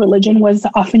ways that religion was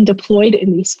often deployed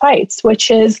in these fights, which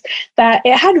is that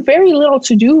it had very little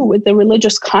to do with the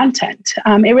religious content.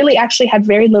 It really actually had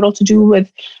very little to do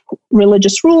with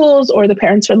religious rules or the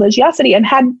parents' religiosity, and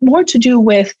had more to do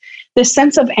with this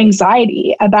sense of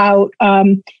anxiety about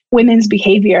women's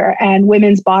behavior and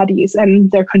women's bodies and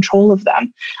their control of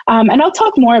them. And I'll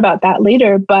talk more about that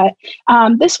later, but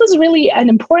this was really an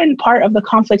important part of the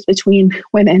conflict between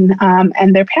women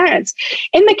and their parents.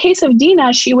 In the case of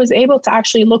Dina, she was able to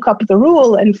actually look up the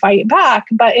rule and fight back,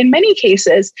 but in many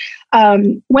cases,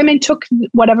 women took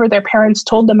whatever their parents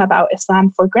told them about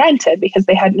Islam for granted because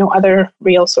they had no other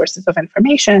real sources of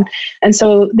information. And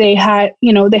so they had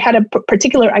a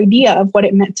particular idea of what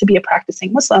it meant to be a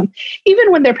practicing Muslim,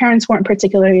 even when their parents weren't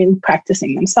particularly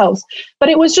practicing themselves. But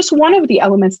it was just one of the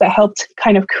elements that helped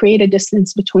kind of create a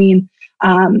distance between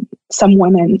some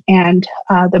women and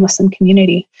the Muslim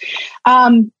community.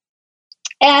 And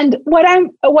what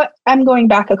I'm going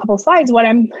back a couple slides, what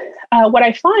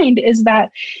I find is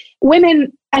that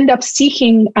women end up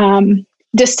seeking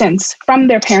distance from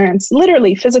their parents,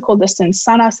 literally physical distance.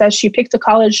 Sana says she picked a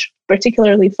college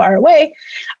particularly far away.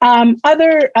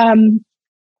 Other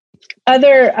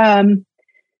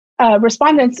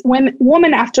respondents,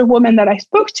 woman after woman that I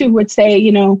spoke to would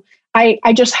say,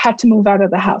 I just had to move out of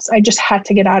the house. I just had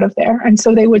to get out of there. And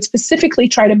so they would specifically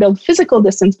try to build physical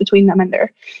distance between them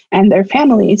and their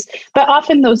families. But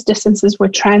often those distances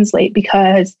would translate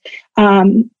because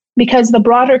because the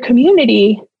broader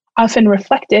community often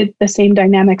reflected the same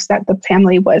dynamics that the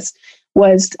family was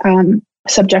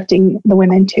subjecting the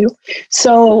women to.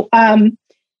 So the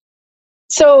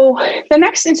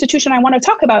next institution I want to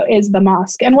talk about is the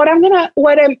mosque. And what I'm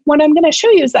gonna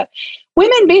show you is that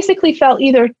women basically felt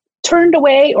either turned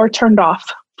away or turned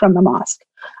off from the mosque,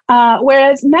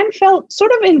 whereas men felt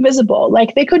sort of invisible,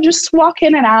 like they could just walk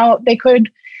in and out.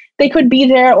 They could be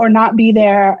there or not be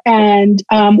there, and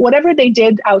whatever they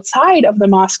did outside of the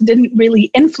mosque didn't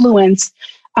really influence,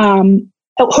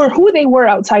 or who they were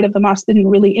outside of the mosque didn't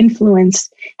really influence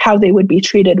how they would be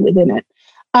treated within it.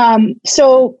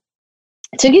 So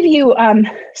to give you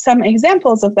some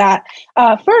examples of that,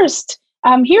 first,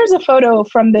 here's a photo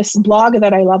from this blog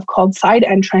that I love called Side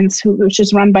Entrance, which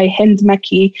is run by Hind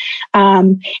Mekki.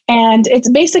 And it's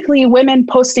basically women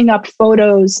posting up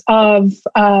photos of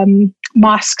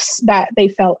mosques that they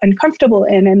felt uncomfortable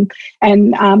in.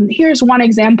 And here's one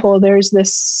example. There's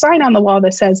this sign on the wall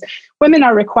that says, "Women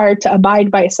are required to abide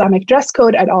by Islamic dress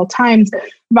code at all times.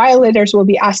 Violators will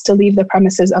be asked to leave the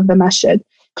premises of the masjid.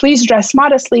 Please dress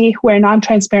modestly, wear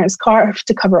non-transparent scarf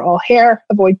to cover all hair,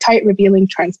 avoid tight, revealing,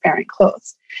 transparent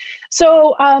clothes."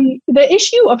 So the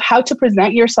issue of how to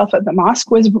present yourself at the mosque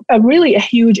was really a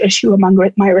huge issue among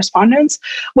my respondents,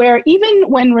 where even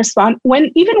when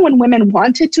women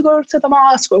wanted to go to the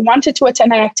mosque or wanted to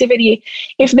attend an activity,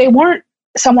 if they weren't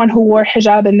someone who wore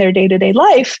hijab in their day-to-day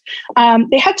life,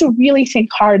 they had to really think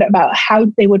hard about how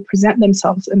they would present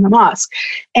themselves in the mosque.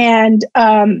 And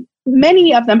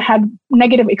many of them had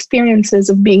negative experiences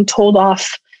of being told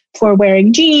off for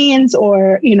wearing jeans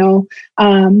or,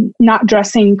 not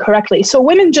dressing correctly. So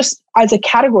women just as a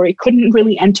category couldn't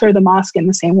really enter the mosque in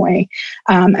the same way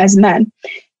as men.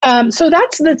 So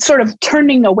that's the sort of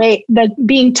the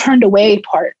being turned away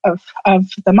part of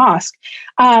the mosque.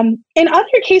 In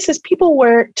other cases, people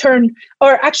were turned,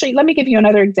 or actually, let me give you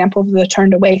another example of the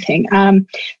turned away thing.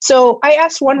 So I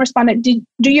asked one respondent,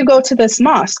 do you go to this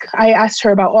mosque? I asked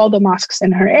her about all the mosques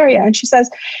in her area. And she says,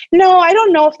 no, I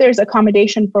don't know if there's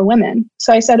accommodation for women.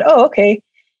 So I said, oh, okay.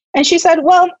 And she said,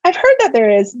 well, I've heard that there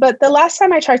is, but the last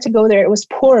time I tried to go there, it was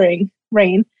pouring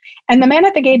rain. And the man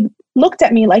at the gate looked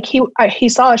at me like he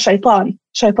saw a shaitan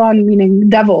meaning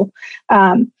devil.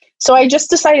 So I just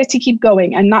decided to keep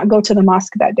going and not go to the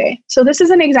mosque that day. So this is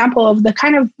an example of the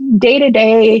kind of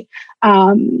day-to-day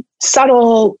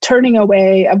subtle turning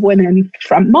away of women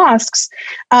from mosques.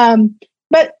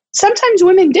 But sometimes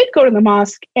women did go to the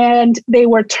mosque and they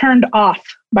were turned off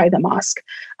by the mosque.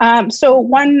 So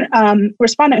one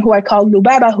respondent who I call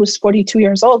Lubaba, who's 42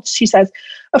 years old, she says,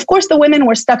 of course, the women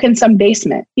were stuck in some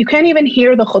basement. You can't even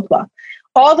hear the khutbah.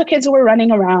 All the kids were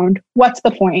running around. What's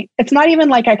the point? It's not even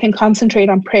like I can concentrate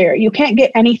on prayer. You can't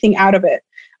get anything out of it.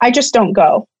 I just don't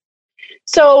go.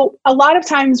 So a lot of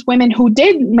times women who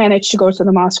did manage to go to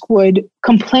the mosque would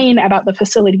complain about the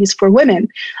facilities for women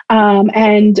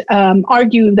and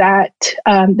argue that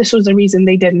this was the reason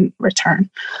they didn't return.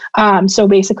 So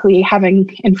basically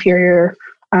having inferior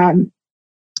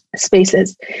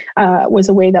spaces was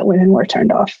a way that women were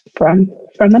turned off from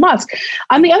the mosque.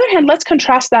 On the other hand, let's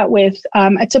contrast that with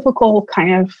a typical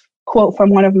kind of quote from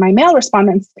one of my male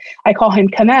respondents. I call him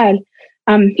Kamal.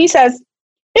 He says,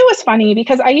 "It was funny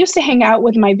because I used to hang out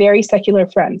with my very secular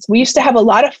friends. We used to have a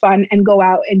lot of fun and go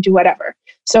out and do whatever."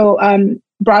 So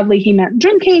broadly, he meant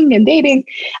drinking and dating.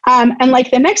 And like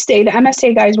the next day, the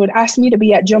MSA guys would ask me to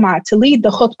be at Jum'ah to lead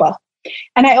the khutbah.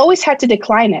 And I always had to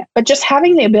decline it. But just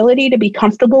having the ability to be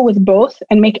comfortable with both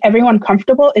and make everyone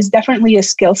comfortable is definitely a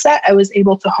skill set I was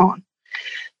able to hone.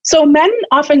 So men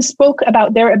often spoke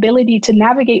about their ability to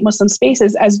navigate Muslim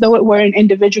spaces as though it were an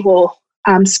individual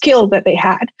skill that they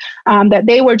had, that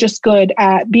they were just good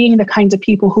at being the kinds of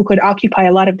people who could occupy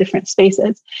a lot of different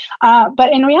spaces.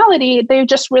 But in reality, they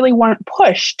just really weren't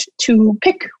pushed to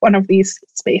pick one of these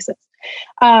spaces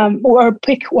or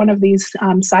pick one of these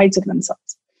sides of themselves.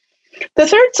 The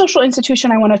third social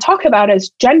institution I want to talk about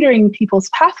as gendering people's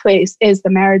pathways is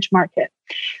the marriage market.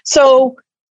 So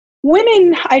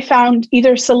women, I found,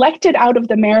 either selected out of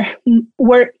the marriage,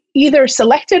 were either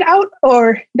selected out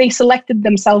or they selected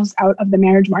themselves out of the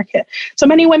marriage market. So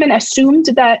many women assumed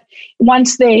that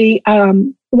once they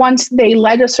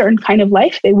led a certain kind of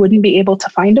life, they wouldn't be able to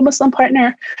find a Muslim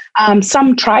partner.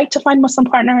 Some tried to find Muslim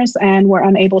partners and were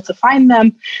unable to find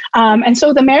them. And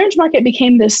so the marriage market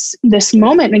became this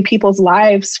moment in people's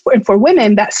lives for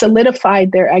women that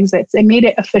solidified their exits and made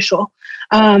it official.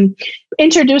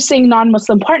 Introducing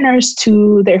non-Muslim partners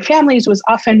to their families was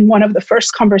often one of the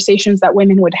first conversations that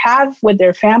women would have with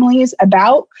their families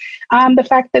about the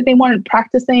fact that they weren't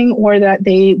practicing or that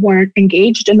they weren't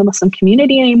engaged in the Muslim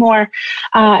community anymore.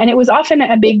 And it was often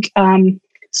a big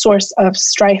source of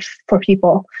strife for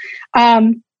people.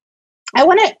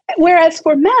 Whereas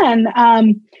for men,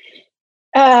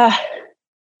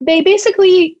 they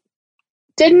basically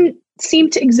didn't seem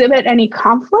to exhibit any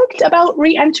conflict about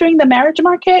re-entering the marriage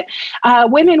market.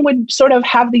 Women would sort of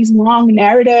have these long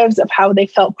narratives of how they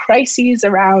felt crises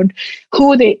around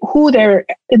who they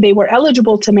were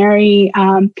eligible to marry,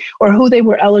 or who they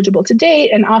were eligible to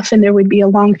date. And often there would be a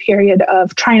long period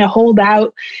of trying to hold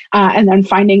out, and then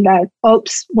finding that,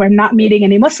 oops, we're not meeting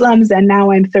any Muslims, and now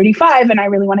I'm 35 and I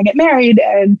really want to get married,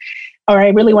 or I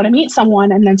really want to meet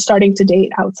someone, and then starting to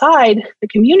date outside the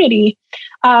community.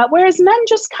 Whereas men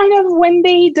just kind of, when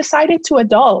they decided to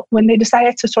adult, when they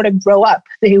decided to sort of grow up,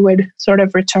 they would sort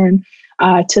of return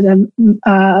to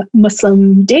the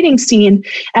Muslim dating scene.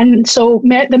 And so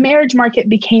the marriage market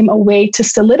became a way to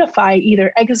solidify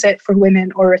either exit for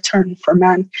women or return for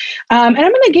men. And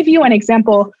I'm going to give you an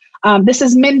example. This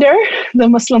is Minder, the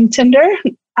Muslim Tinder,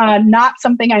 not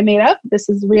something I made up. This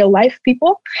is real life,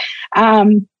 people.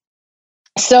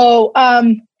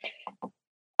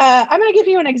 I'm going to give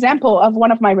you an example of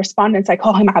one of my respondents. I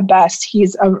call him Abbas.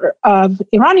 He's of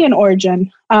Iranian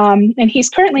origin, and he's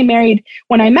currently married.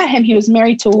 When I met him, he was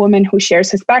married to a woman who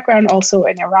shares his background, also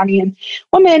an Iranian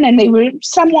woman, and they were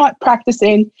somewhat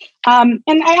practicing. And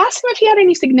I asked him if he had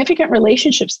any significant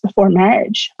relationships before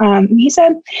marriage. He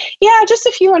said, yeah, just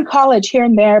a few in college here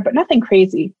and there, but nothing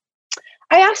crazy.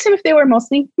 I asked him if they were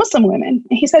mostly Muslim women.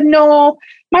 And he said, no,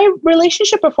 my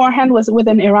relationship beforehand was with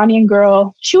an Iranian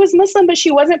girl. She was Muslim, but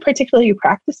she wasn't particularly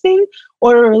practicing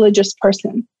or a religious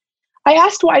person. I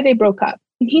asked why they broke up.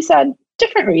 And he said,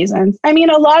 different reasons. I mean,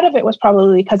 a lot of it was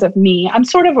probably because of me. I'm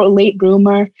sort of a late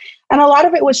bloomer, and a lot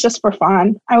of it was just for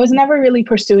fun. I was never really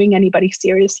pursuing anybody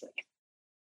seriously.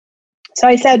 So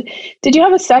I said, did you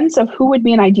have a sense of who would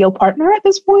be an ideal partner at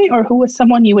this point, or who was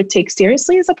someone you would take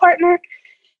seriously as a partner?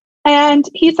 And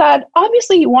he said,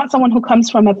 obviously, you want someone who comes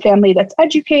from a family that's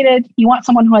educated. You want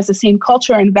someone who has the same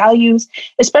culture and values,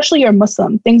 especially you're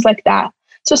Muslim, things like that.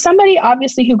 So somebody,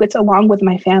 obviously, who gets along with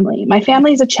my family. My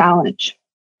family is a challenge.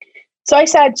 So I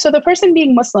said, so the person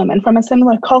being Muslim and from a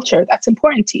similar culture, that's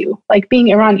important to you, like being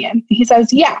Iranian? And he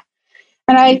says, yeah.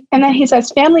 And then he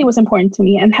says, family was important to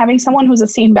me, and having someone who's the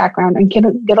same background and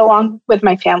get along with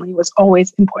my family was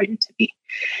always important to me.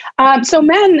 So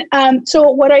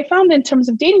what I found in terms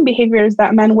of dating behavior is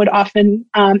that men would often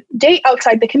date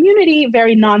outside the community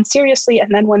very non-seriously,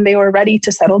 and then when they were ready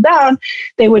to settle down,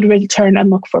 they would return and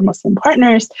look for Muslim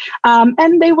partners,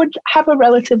 and they would have a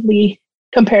relatively,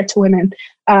 compared to women,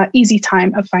 easy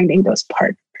time of finding those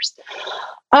partners.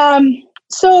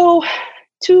 So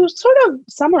to sort of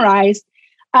summarize,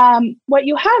 what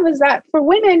you have is that for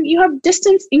women, you have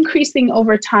distance increasing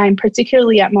over time,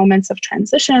 particularly at moments of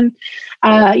transition.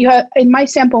 In my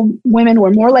sample, women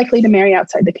were more likely to marry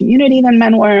outside the community than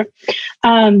men were.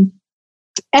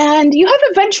 And you have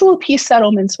eventual peace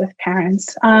settlements with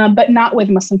parents, but not with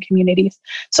Muslim communities.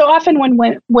 So often when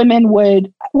women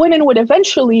would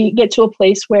eventually get to a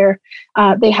place where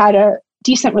they had a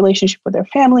decent relationship with their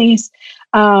families,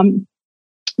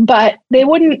 but they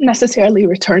wouldn't necessarily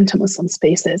return to Muslim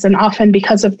spaces. And often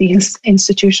because of these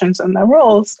institutions and their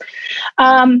roles,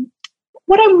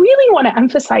 what I really want to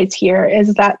emphasize here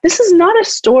is that this is not a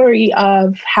story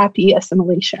of happy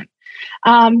assimilation.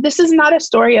 This is not a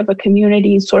story of a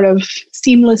community sort of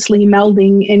seamlessly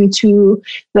melding into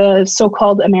the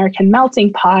so-called American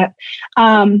melting pot.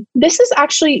 This is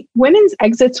actually, women's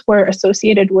exits were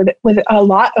associated with a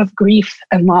lot of grief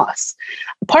and loss.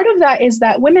 Part of that is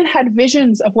that women had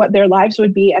visions of what their lives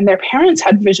would be, and their parents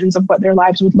had visions of what their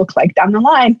lives would look like down the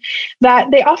line, that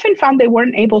they often found they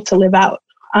weren't able to live out.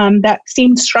 That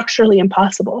seemed structurally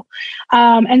impossible.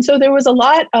 And so there was a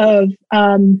lot of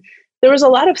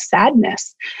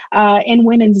sadness in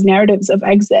women's narratives of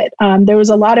exit. There was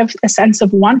a sense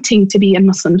of wanting to be in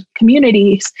Muslim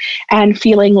communities and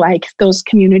feeling like those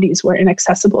communities were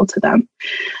inaccessible to them.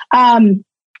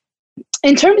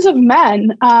 In terms of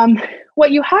men,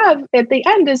 what you have at the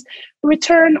end is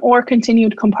return or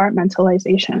continued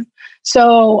compartmentalization.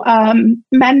 So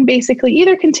men basically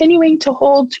either continuing to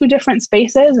hold two different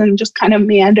spaces and just kind of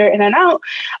meander in and out,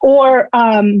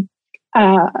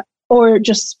 or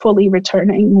just fully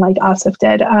returning like Asif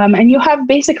did. And you have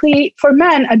basically, for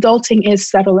men, adulting is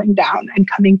settling down and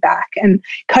coming back and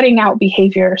cutting out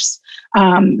behaviors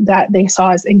that they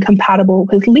saw as incompatible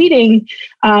with leading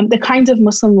the kinds of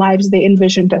Muslim lives they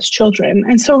envisioned as children.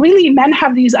 And so really men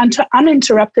have these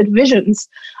uninterrupted visions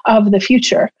of the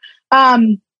future.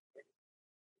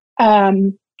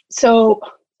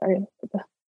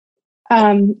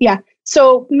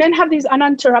 So men have these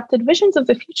uninterrupted visions of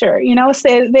the future,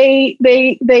 so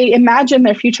they imagine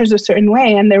their futures a certain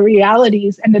way, and their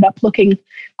realities ended up looking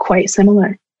quite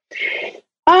similar.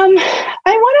 I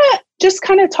want to just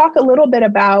kind of talk a little bit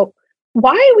about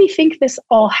why we think this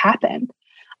all happened.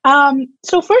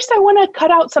 So first, I want to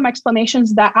cut out some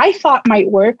explanations that I thought might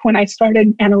work when I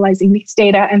started analyzing these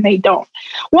data, and they don't.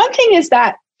 One thing is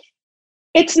that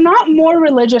it's not more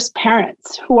religious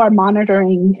parents who are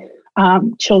monitoring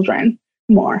children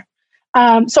more.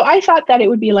 So I thought that it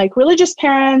would be like religious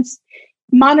parents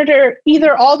monitor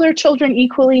either all their children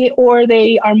equally, or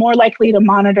they are more likely to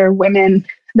monitor women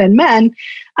than men.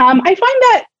 I find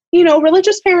that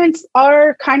religious parents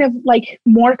are kind of like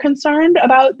more concerned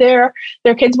about their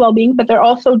kids' well-being, but they're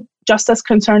also just as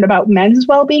concerned about men's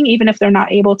well-being, even if they're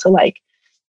not able to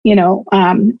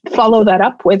follow that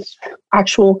up with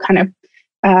actual kind of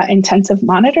intensive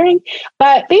monitoring.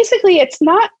 But basically, it's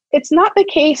not the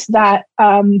case that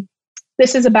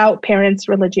this is about parents'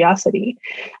 religiosity.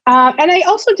 And I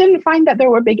also didn't find that there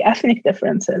were big ethnic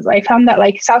differences. I found that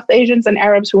like South Asians and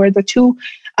Arabs, who are the two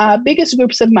biggest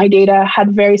groups of my data,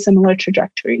 had very similar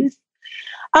trajectories.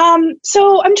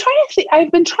 So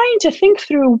I've been trying to think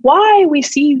through why we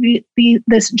see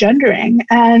this gendering.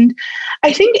 And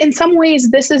I think in some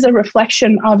ways, this is a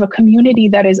reflection of a community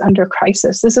that is under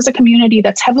crisis. This is a community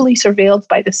that's heavily surveilled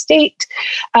by the state,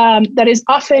 that is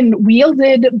often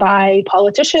wielded by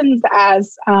politicians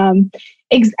as an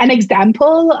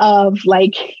example of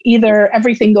like either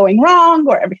everything going wrong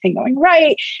or everything going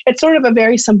right. It's sort of a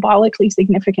very symbolically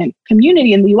significant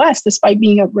community in the US, despite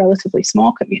being a relatively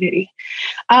small community.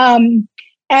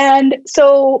 And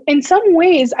so in some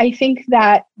ways, I think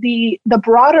that the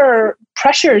broader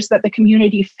pressures that the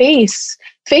community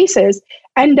faces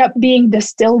end up being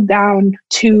distilled down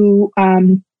to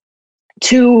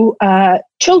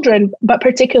children, but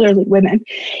particularly women.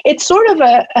 It's sort of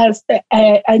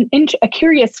a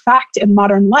curious fact in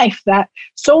modern life that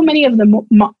so many of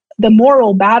the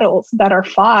moral battles that are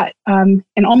fought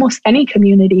in almost any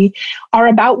community are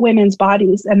about women's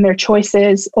bodies and their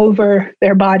choices over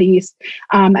their bodies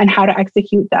and how to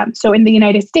execute them. So in the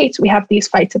United States, we have these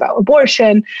fights about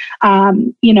abortion,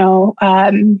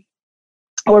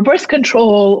 or birth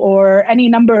control, or any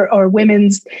number, or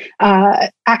women's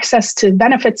access to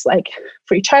benefits like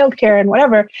free childcare and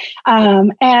whatever.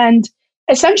 And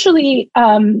essentially,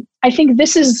 I think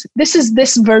this is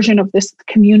this version of this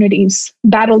community's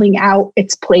battling out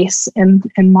its place in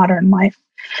modern life.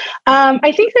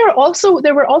 I think there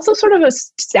were also sort of a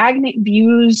stagnant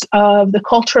views of the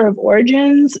culture of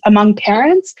origins among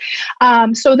parents.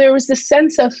 So there was this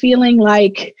sense of feeling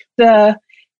like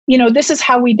this is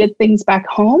how we did things back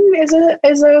home is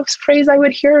a phrase I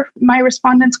would hear my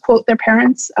respondents quote their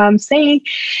parents saying.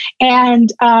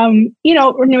 And,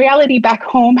 in reality, back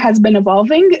home has been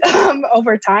evolving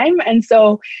over time. And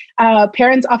so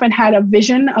parents often had a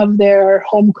vision of their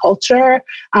home culture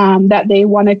that they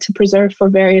wanted to preserve for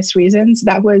various reasons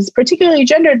that was particularly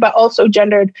gendered, but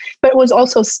was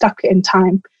also stuck in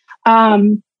time.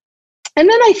 And then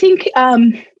I think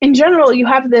in general, you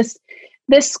have this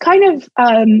kind of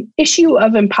issue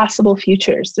of impossible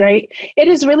futures, right? It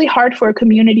is really hard for a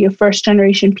community of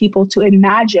first-generation people to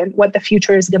imagine what the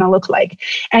future is going to look like.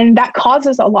 And that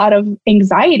causes a lot of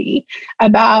anxiety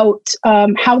about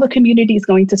how the community is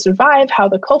going to survive, how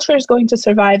the culture is going to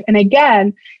survive. And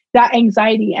again, that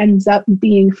anxiety ends up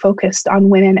being focused on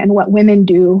women and what women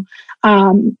do,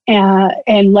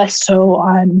 and less so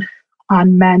on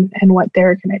men and what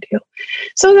they're going to do.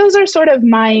 So those are sort of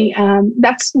my,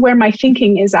 that's where my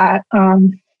thinking is at.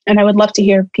 And I would love to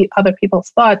hear other people's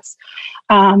thoughts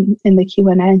in the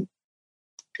Q&A.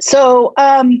 So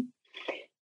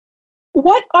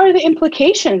what are the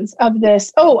implications of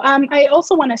this? I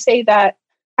also want to say that,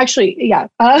 sorry.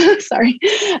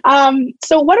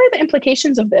 So what are the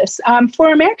implications of this?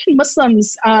 For American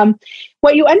Muslims,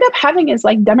 what you end up having is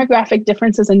like demographic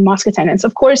differences in mosque attendance.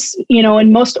 Of course,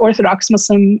 in most Orthodox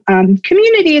Muslim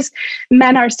communities,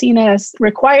 men are seen as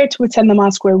required to attend the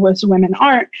mosque, whereas women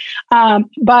aren't.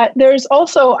 But there's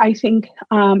also, I think,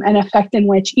 an effect in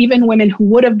which even women who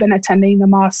would have been attending the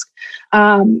mosque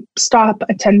stop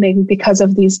attending because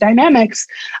of these dynamics.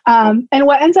 And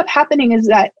what ends up happening is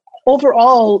that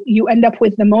overall, you end up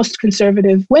with the most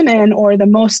conservative women, or the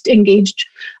most engaged,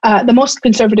 the most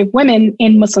conservative women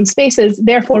in Muslim spaces,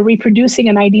 therefore reproducing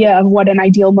an idea of what an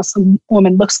ideal Muslim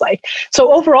woman looks like.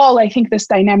 So overall, I think this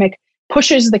dynamic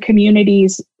pushes the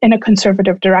communities in a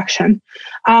conservative direction.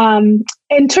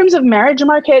 In terms of marriage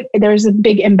market, there's a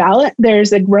big imbalance.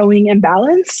 There's a growing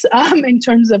imbalance in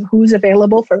terms of who's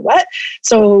available for what.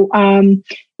 So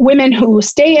women who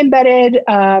stay embedded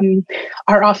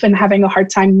are often having a hard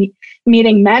time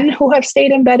meeting men who have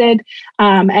stayed embedded,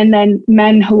 and then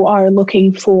men who are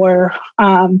looking for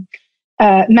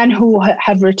men who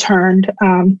have returned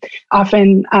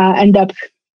often end up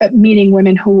meeting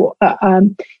women who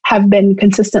have been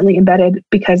consistently embedded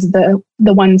because the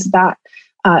ones that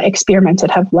experimented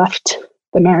have left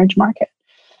the marriage market.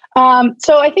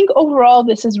 So I think overall,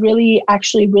 this is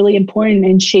actually really important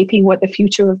in shaping what the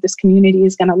future of this community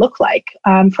is going to look like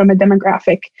from a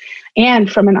demographic and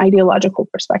from an ideological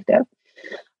perspective.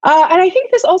 And I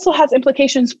think this also has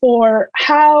implications for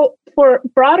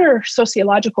broader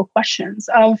sociological questions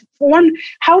of, one,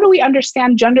 how do we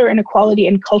understand gender inequality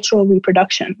and cultural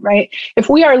reproduction, right? If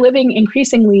we are living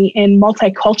increasingly in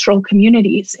multicultural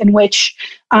communities in which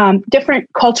different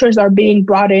cultures are being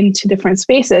brought into different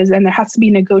spaces, and there has to be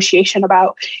negotiation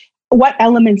about what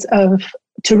elements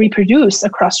to reproduce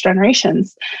across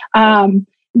generations,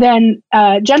 then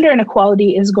gender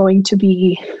inequality is going to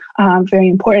be very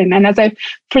important. And as I've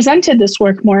presented this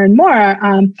work more and more,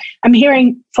 I'm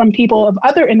hearing from people of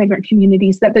other immigrant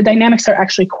communities that the dynamics are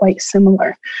actually quite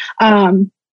similar.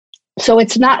 So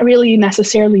it's not really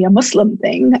necessarily a Muslim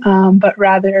thing, but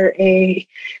rather a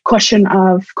question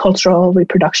of cultural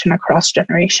reproduction across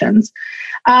generations.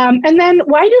 And then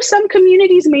why do some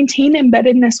communities maintain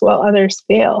embeddedness while others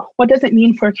fail? What does it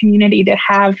mean for a community to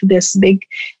have this big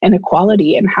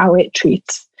inequality in how it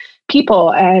treats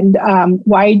people? And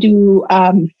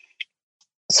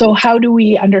so how do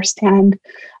we understand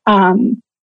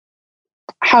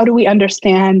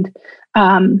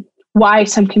why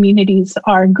some communities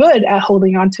are good at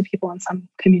holding on to people and some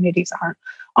communities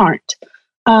aren't?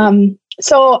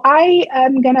 So I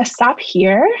am going to stop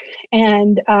here,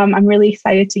 and I'm really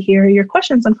excited to hear your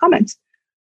questions and comments.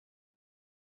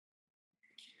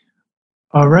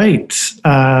 All right.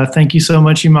 Thank you so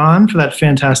much, Iman, for that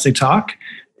fantastic talk.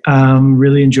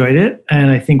 Really enjoyed it.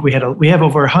 And I think we have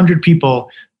over 100 people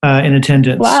in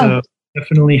attendance. Wow. So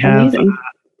definitely have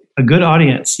a good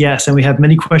audience. Yes. And we have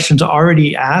many questions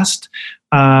already asked.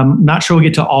 Not sure we'll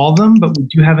get to all of them, but we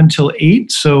do have until 8.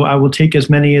 So I will take as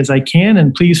many as I can,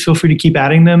 and please feel free to keep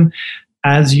adding them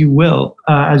as you will,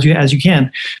 as you can.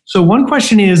 So one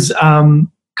question is kind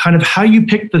of how you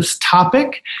picked this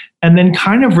topic, and then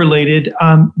kind of related,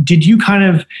 did you kind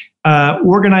of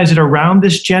organize it around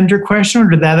this gender question, or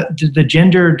did the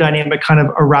gender dynamic kind of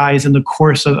arise in the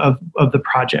course of the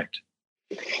project?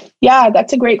 Yeah,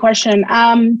 that's a great question.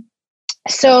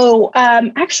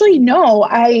 Actually, no,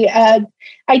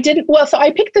 I didn't. Well, so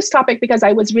I picked this topic because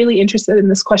I was really interested in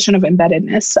this question of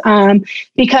embeddedness,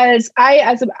 because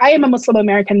I am a Muslim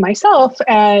American myself,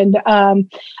 and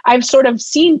I've sort of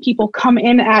seen people come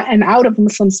in and out of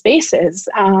Muslim spaces,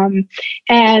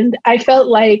 and I felt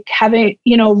like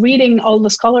reading all the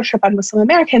scholarship on Muslim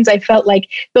Americans, I felt like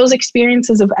those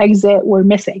experiences of exit were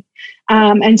missing.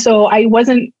 And so I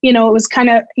wasn't, it was kind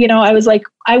of, I was like,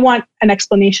 I want an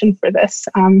explanation for this.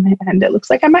 And it looks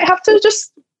like I might have to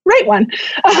just write one,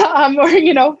 or,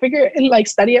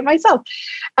 study it myself.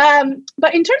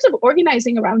 But in terms of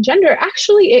organizing around gender,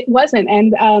 actually it wasn't.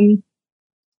 And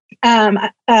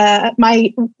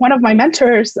one of my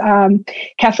mentors,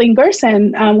 Kathleen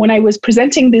Gerson, when I was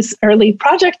presenting this early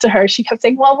project to her, she kept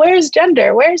saying, well, where's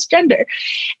gender? Where's gender?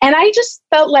 And I just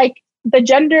felt like the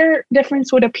gender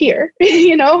difference would appear,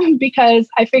 because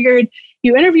I figured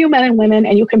you interview men and women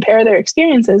and you compare their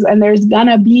experiences, and there's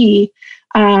gonna be,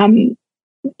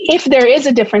 if there is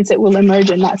a difference, it will emerge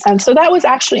in that sense. So that was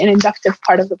actually an inductive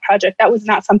part of the project. That was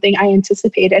not something I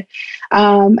anticipated.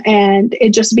 And it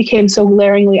just became so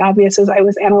glaringly obvious as I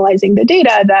was analyzing the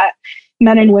data that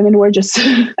men and women were just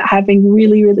having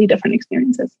really, really different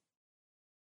experiences.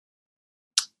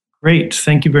 Great.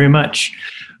 Thank you very much.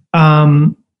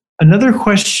 Another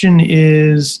question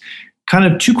is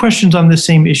kind of 2 questions on the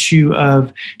same issue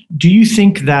of, do you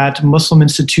think that Muslim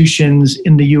institutions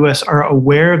in the U.S. are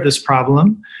aware of this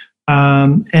problem?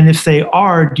 And if they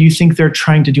are, do you think they're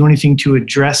trying to do anything to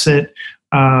address it?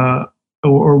 Or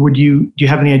do you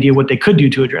have any idea what they could do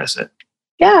to address it?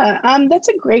 Yeah, that's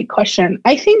a great question.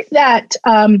 I think that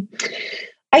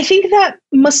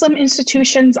Muslim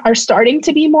institutions are starting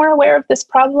to be more aware of this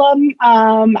problem.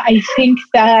 I think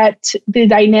that the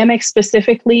dynamics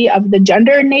specifically of the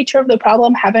gender nature of the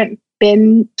problem haven't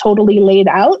been totally laid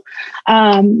out.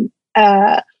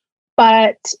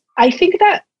 But I think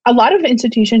that a lot of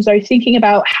institutions are thinking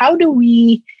about how do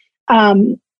we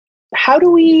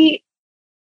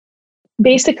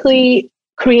basically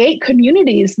create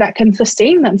communities that can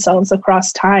sustain themselves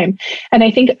across time. And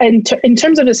I think in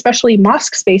terms of especially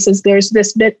mosque spaces, there's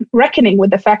this bit reckoning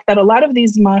with the fact that a lot of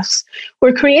these mosques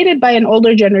were created by an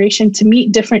older generation to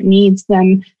meet different needs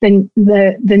than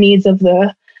the needs of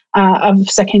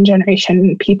second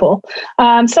generation people.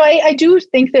 So I do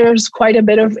think there's quite a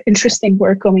bit of interesting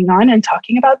work going on and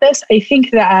talking about this. I think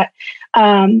that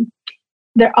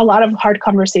there a lot of hard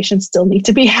conversations still need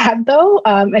to be had, though,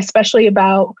 especially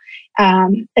about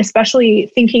especially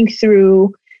thinking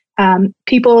through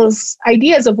people's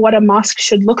ideas of what a mosque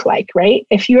should look like, right?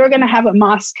 If you're going to have a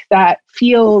mosque that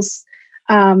feels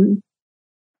that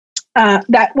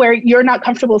where you're not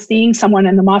comfortable seeing someone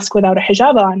in the mosque without a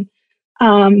hijab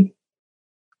on,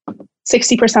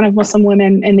 60% of Muslim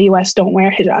women in the US don't wear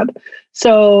hijab.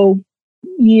 So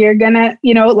you're gonna,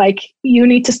 you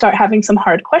need to start having some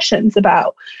hard questions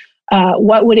about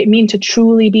what would it mean to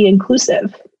truly be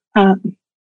inclusive.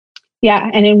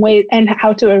 And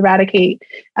how to eradicate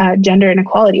gender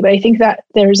inequality. But I think that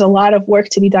there's a lot of work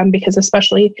to be done because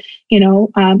especially,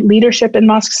 leadership in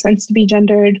mosques tends to be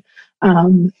gendered.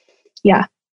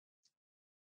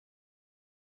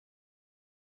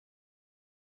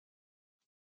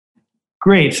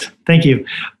 Great. Thank you.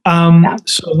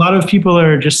 So a lot of people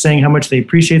are just saying how much they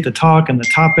appreciate the talk and the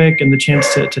topic and the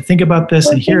chance to think about this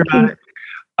and hear about it.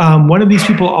 One of these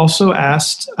people also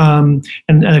asked, and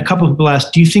a couple of people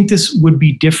asked, do you think this would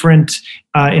be different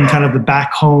in kind of the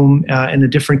back home in a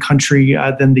different country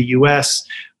than the US?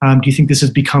 Do you think this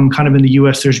has become kind of in the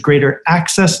US, there's greater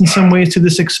access in some ways to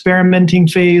this experimenting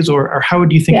phase, or how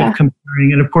would you think of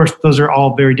comparing? And of course, those are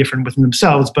all very different within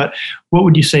themselves, but what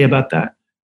would you say about that?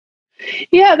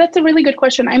 Yeah, that's a really good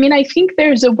question. I mean, I think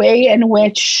there's a way in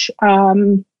which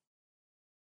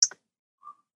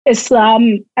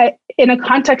Islam, in a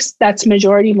context that's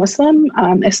majority Muslim,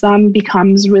 Islam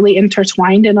becomes really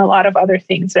intertwined in a lot of other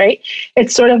things, right?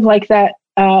 It's sort of like that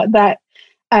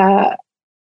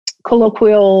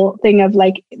colloquial thing of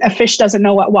like a fish doesn't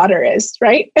know what water is,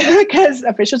 right? Because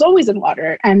a fish is always in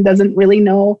water and doesn't really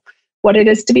know what it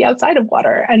is to be outside of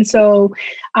water. And so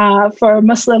for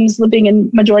Muslims living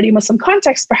in majority Muslim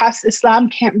context, perhaps Islam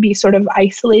can't be sort of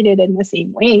isolated in the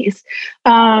same ways.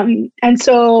 And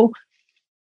so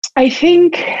I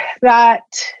think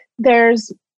that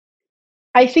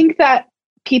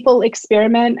people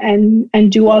experiment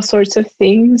and do all sorts of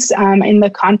things in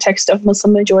the context of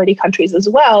Muslim majority countries as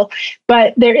well.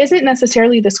 But there isn't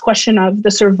necessarily this question of the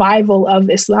survival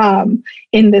of Islam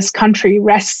in this country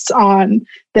rests on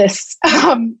this,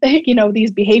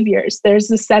 these behaviors. There's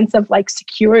this sense of like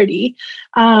security,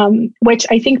 which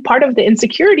I think part of the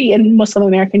insecurity in Muslim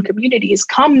American communities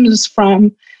comes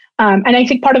from, and I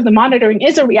think part of the monitoring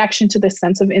is a reaction to this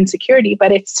sense of insecurity,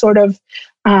 but it's sort of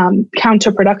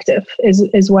counterproductive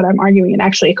is what I'm arguing, and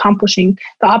actually accomplishing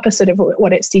the opposite of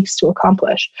what it seeks to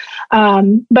accomplish.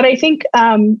 But I think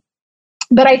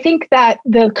that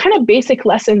the kind of basic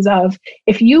lessons of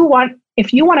if you want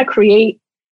to create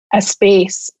a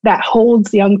space that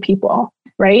holds young people,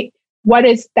 right? What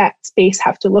does that space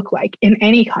have to look like in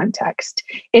any context?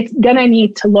 It's gonna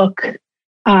need to look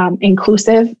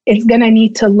inclusive. It's going to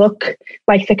need to look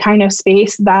like the kind of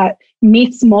space that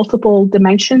meets multiple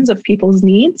dimensions of people's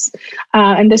needs.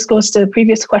 And this goes to the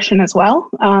previous question as well.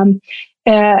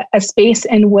 A space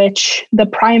in which the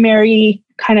primary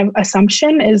kind of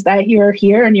assumption is that you're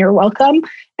here and you're welcome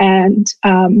and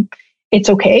it's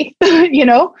okay,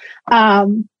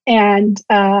 And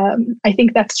I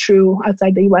think that's true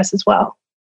outside the US as well.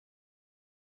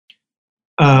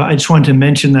 I just wanted to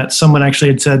mention that someone actually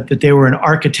had said that they were an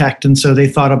architect, and so they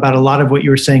thought about a lot of what you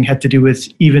were saying had to do with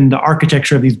even the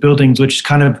architecture of these buildings, which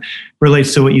kind of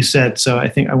relates to what you said. So I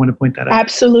think I want to point that out.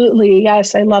 Absolutely.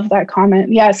 Yes, I love that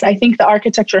comment. Yes, I think the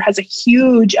architecture has a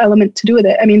huge element to do with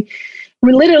it. I mean,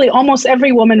 literally almost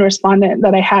every woman respondent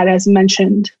that I had has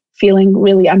mentioned feeling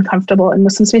really uncomfortable in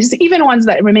Muslim spaces, even ones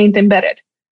that remained embedded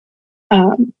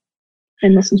in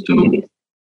Muslim communities.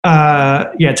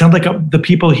 It sounds like the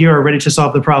people here are ready to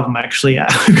solve the problem, actually.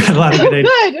 We've got a lot of good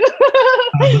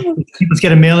ideas. Let's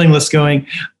get a mailing list going.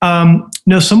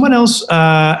 Someone else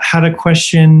had a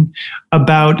question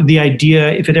about the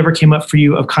idea, if it ever came up for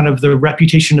you, of kind of the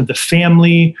reputation of the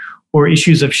family or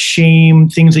issues of shame,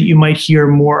 things that you might hear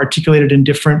more articulated in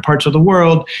different parts of the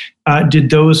world. Did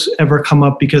those ever come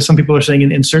up? Because some people are saying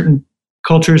in certain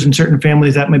cultures and certain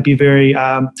families that might be very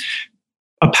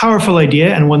a powerful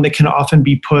idea and one that can often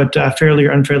be put fairly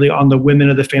or unfairly on the women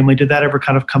of the family. Did that ever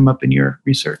kind of come up in your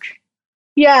research?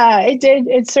 Yeah, it did.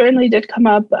 It certainly did come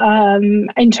up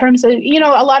in terms of,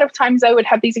 a lot of times I would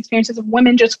have these experiences of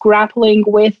women just grappling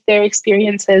with their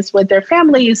experiences with their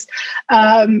families.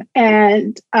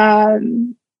 The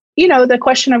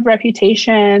question of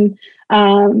reputation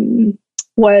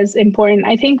was important.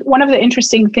 I think one of the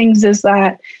interesting things is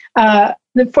that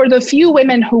for the few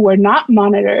women who were not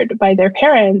monitored by their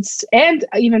parents, and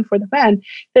even for the men,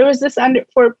 there was this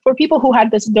for people who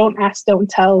had this don't ask, don't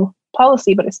tell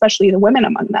policy, but especially the women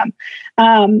among them.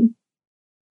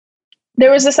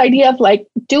 There was this idea of like,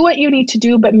 do what you need to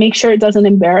do, but make sure it doesn't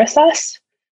embarrass us.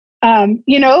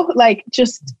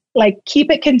 Just keep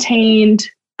it contained.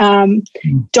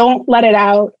 Don't let it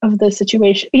out of the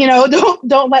situation.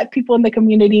 Don't let people in the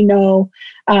community know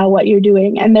what you're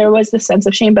doing. And there was this sense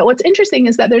of shame. But what's interesting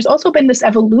is that there's also been this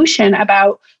evolution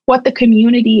about what the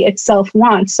community itself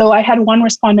wants. So I had one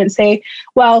respondent say,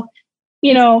 well,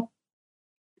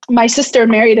 my sister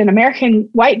married an American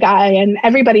white guy and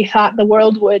everybody thought the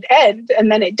world would end, and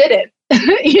then it didn't,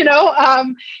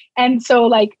 And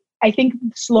so I think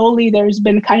slowly there's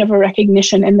been kind of a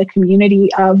recognition in the community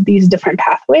of these different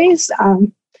pathways.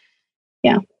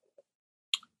 Yeah.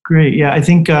 Great. Yeah, I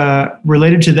think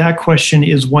related to that question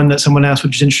is one that someone asked,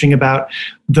 which is interesting, about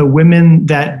the women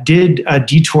that did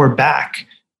detour back.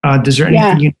 Is there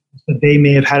anything that they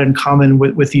may have had in common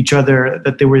with each other,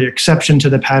 that they were the exception to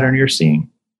the pattern you're seeing?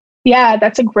 Yeah,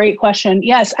 that's a great question.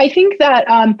 Yes, I think that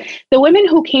the women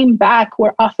who came back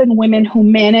were often women who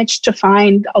managed to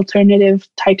find alternative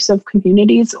types of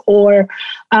communities, or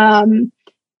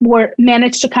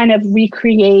managed to kind of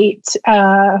recreate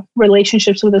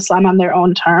relationships with Islam on their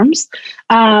own terms.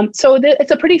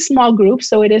 It's a pretty small group,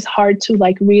 so it is hard to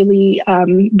really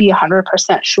be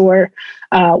 100% sure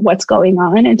what's going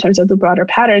on in terms of the broader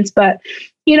patterns. But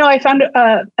I found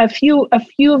a few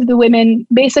of the women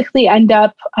basically end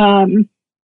up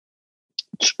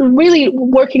really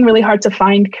working really hard to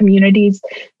find communities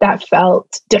that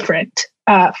felt different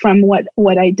from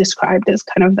what I described as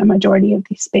kind of the majority of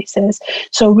these spaces.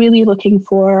 So really looking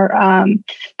for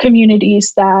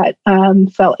communities that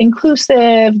felt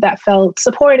inclusive, that felt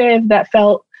supportive, that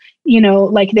felt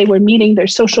like they were meeting their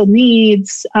social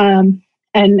needs. And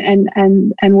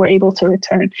were able to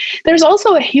return. There's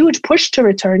also a huge push to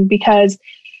return because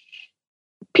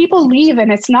people leave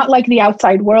and it's not like the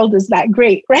outside world is that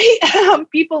great, right?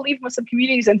 People leave Muslim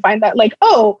communities and find that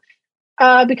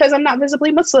because I'm not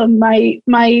visibly Muslim, my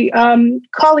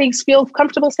colleagues feel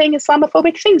comfortable saying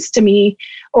Islamophobic things to me,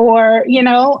 or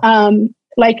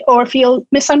or feel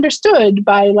misunderstood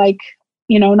by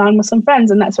non-Muslim friends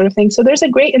and that sort of thing. So there's a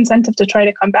great incentive to try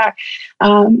to come back,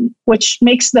 which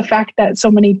makes the fact that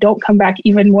so many don't come back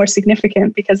even more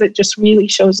significant, because it just really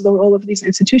shows the role of these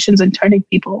institutions in turning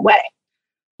people away.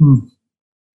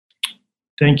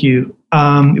 Thank you.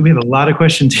 We have a lot of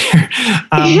questions here.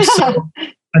 So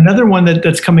another one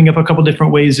that's coming up a couple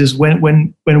different ways is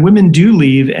when women do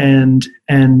leave and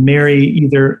marry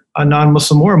either a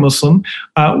non-Muslim or a Muslim,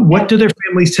 what do their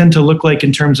families tend to look like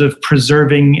in terms of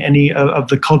preserving any of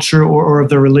the culture or of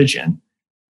the religion?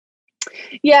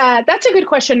 Yeah, that's a good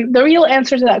question. The real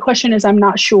answer to that question is I'm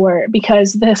not sure,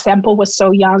 because the sample was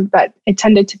so young that it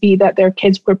tended to be that their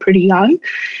kids were pretty young.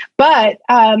 But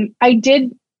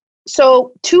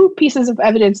so two pieces of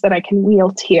evidence that I can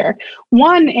wield here.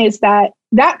 One is that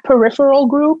peripheral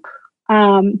group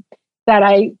that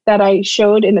I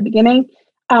showed in the beginning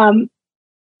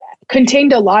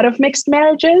contained a lot of mixed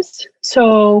marriages.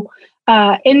 So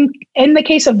in the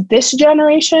case of this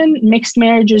generation, mixed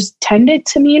marriages tended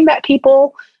to mean that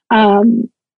people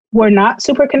were not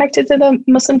super connected to the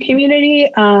Muslim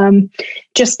community,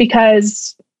 just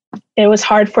because it was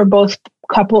hard for both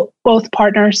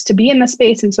partners to be in the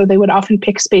space, and so they would often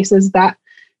pick spaces that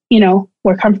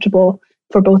were comfortable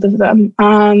for both of them.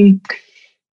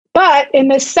 But in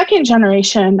the second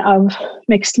generation of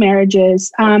mixed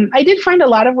marriages, I did find a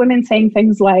lot of women saying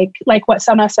things like what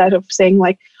Sana said, of saying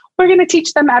we're going to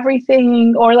teach them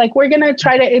everything, or we're going to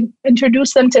try to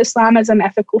introduce them to Islam as an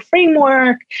ethical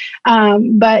framework.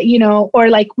 But or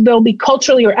they'll be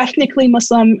culturally or ethnically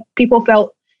Muslim.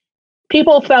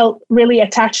 People felt really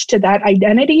attached to that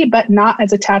identity, but not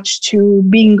as attached to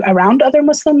being around other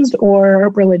Muslims or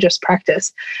religious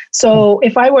practice. So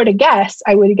if I were to guess,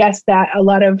 I would guess that a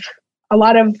lot of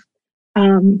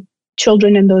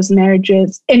children in those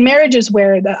marriages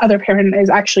where the other parent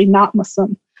is actually not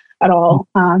Muslim at all,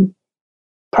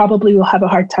 probably will have a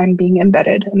hard time being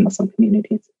embedded in Muslim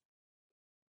communities.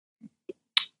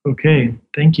 Okay,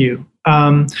 thank you.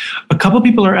 A couple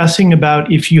people are asking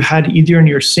about if you had either in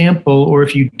your sample or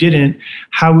if you didn't,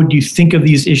 how would you think of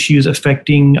these issues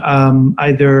affecting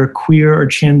either queer or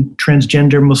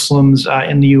transgender Muslims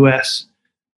in the U.S.?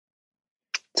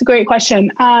 It's a great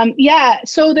question.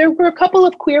 So there were a couple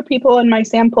of queer people in my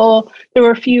sample. There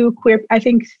were a few queer, I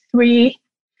think 3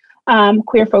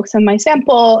 queer folks in my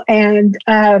sample. And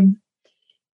I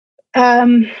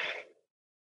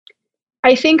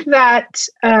think that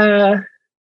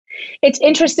it's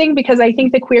interesting because I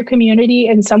think the queer community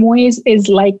in some ways is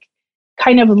like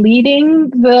kind of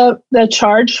leading the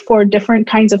charge for different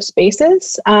kinds of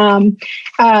spaces.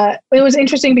 It was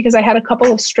interesting because I had a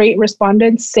couple of straight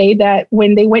respondents say that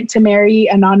when they went to marry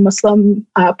a non-Muslim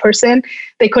person,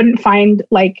 they couldn't find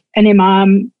like an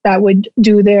imam that would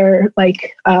do their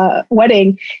like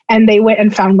wedding, and they went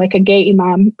and found like a gay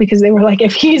imam because they were like,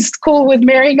 if he's cool with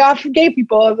marrying off gay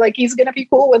people, like he's gonna be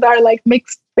cool with our like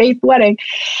mixed faith wedding.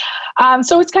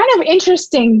 So it's kind of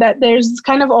interesting that there's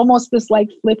kind of almost this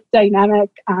like flip dynamic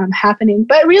happening.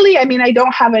 But really, I mean, I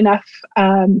don't have enough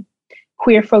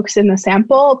queer folks in the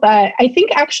sample, but I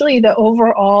think actually the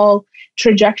overall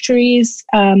trajectories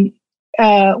were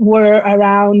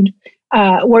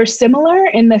similar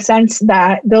in the sense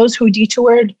that those who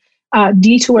detoured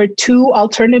to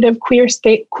alternative queer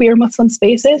Muslim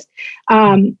spaces,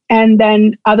 and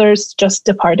then others just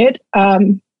departed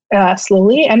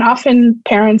slowly. And often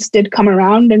parents did come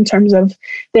around in terms of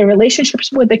their relationships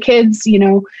with the kids. You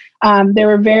know,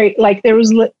 there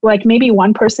was maybe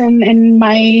one person in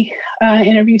my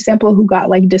interview sample who got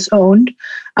like disowned,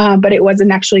 but it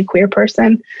wasn't actually a queer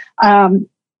person.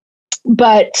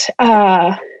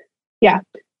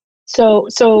 So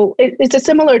it's a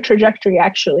similar trajectory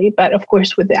actually, but of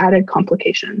course with the added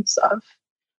complications of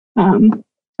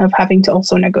having to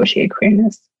also negotiate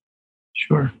queerness.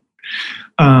 Sure.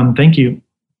 Thank you.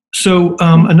 So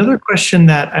another question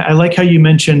that I like how you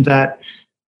mentioned that,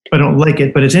 I don't like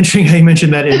it, but it's interesting how you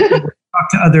mentioned that talk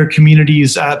to other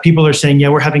communities, people are saying, yeah,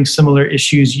 we're having similar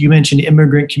issues. You mentioned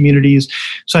immigrant communities.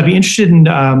 So I'd be interested in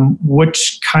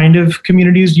which kind of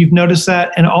communities you've noticed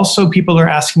that. And also people are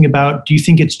asking about, do you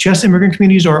think it's just immigrant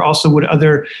communities or also would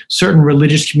other certain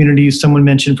religious communities, someone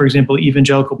mentioned, for example,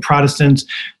 evangelical Protestants,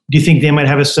 do you think they might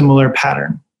have a similar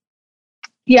pattern?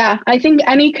 Yeah, I think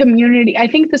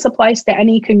this applies to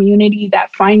any community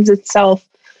that finds itself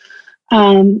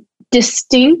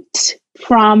distinct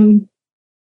from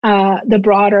the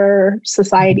broader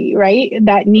society, right?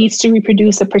 That needs to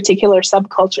reproduce a particular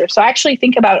subculture. So I actually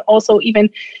think about also even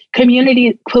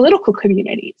political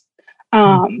communities.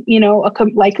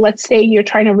 Like let's say you're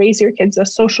trying to raise your kids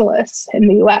as socialists in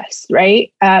the US,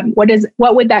 right?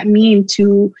 What would that mean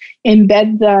to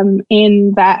embed them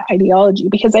in that ideology?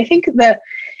 Because I think that,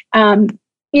 and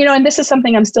this is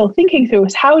something I'm still thinking through,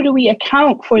 is how do we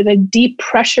account for the deep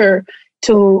pressure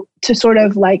to sort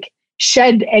of like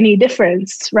shed any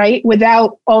difference, right?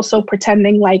 Without also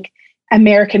pretending like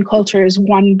American culture is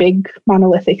one big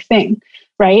monolithic thing,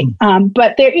 right?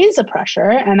 But there is a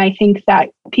pressure. And I think that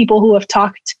people who have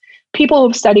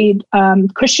studied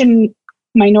Christian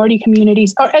minority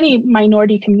communities or any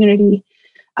minority community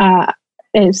have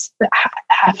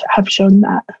shown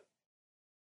that.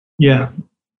 Yeah,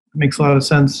 makes a lot of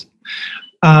sense.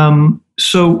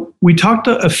 So we talked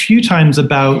a few times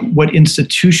about what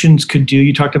institutions could do.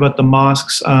 You talked about the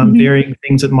mosques, varying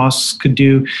things that mosques could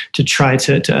do to try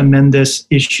to amend this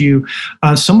issue.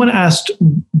 Someone asked,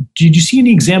 did you see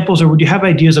any examples or would you have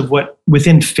ideas of what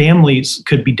within families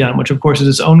could be done, which of course is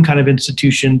its own kind of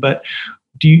institution, but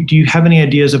do you have any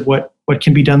ideas of what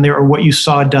can be done there or what you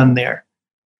saw done there?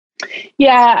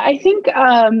 Yeah, I think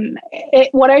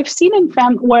what I've seen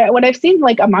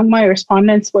like among my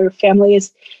respondents were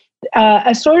families,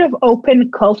 a sort of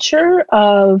open culture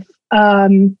of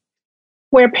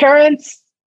where parents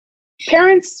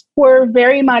were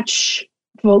very much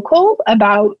vocal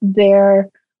about their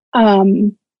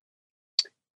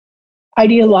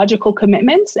ideological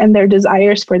commitments and their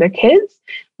desires for their kids,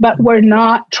 but were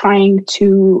not trying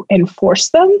to enforce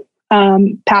them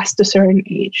past a certain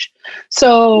age.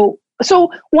 So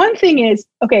one thing is,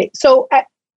 so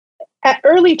at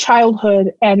early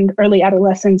childhood and early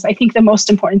adolescence, I think the most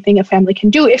important thing a family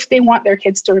can do if they want their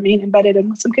kids to remain embedded in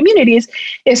Muslim communities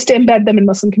is to embed them in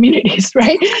Muslim communities,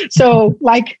 right? So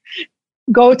like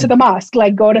go to the mosque,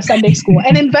 like go to Sunday school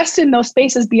and invest in those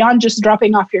spaces beyond just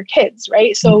dropping off your kids,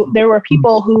 right? So there were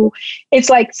people who, it's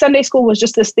like Sunday school was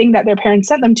just this thing that their parents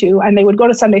sent them to, and they would go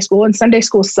to Sunday school and Sunday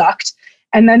school sucked.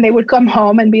 And then they would come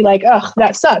home and be like, ugh,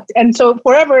 that sucked. And so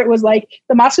forever it was like,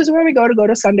 the mosque is where we go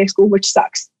to Sunday school, which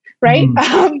sucks. right?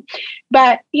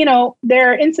 But,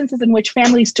 there are instances in which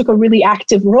families took a really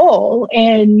active role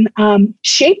in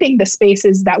shaping the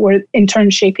spaces that were in turn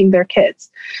shaping their kids.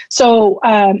 So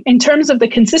in terms of the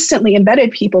consistently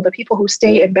embedded people, the people who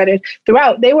stay embedded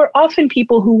throughout, they were often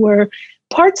people who were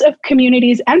parts of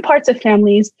communities and parts of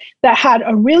families that had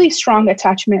a really strong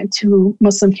attachment to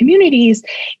Muslim communities,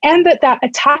 and that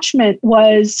attachment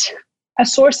was a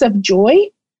source of joy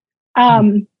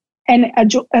and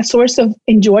a source of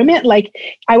enjoyment. Like,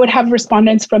 I would have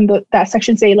respondents from that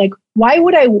section say, like, why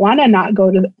would I want to not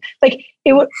go to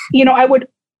I would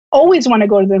always want to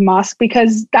go to the mosque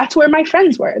because that's where my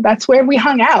friends were. That's where we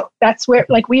hung out. That's where,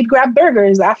 like, we'd grab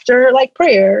burgers after like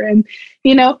prayer and,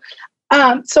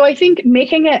 so I think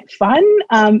making it fun,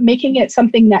 making it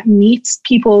something that meets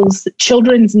people's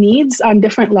children's needs on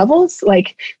different levels,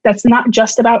 like that's not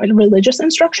just about religious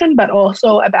instruction, but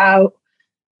also about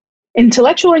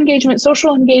intellectual engagement,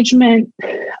 social engagement.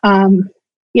 So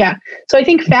I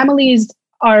think families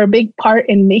are a big part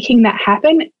in making that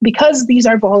happen because these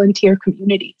are volunteer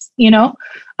communities,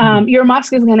 Your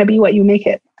mosque is going to be what you make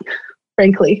it,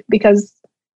 frankly, because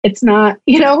it's not,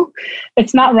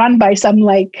 it's not run by some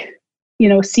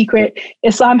secret.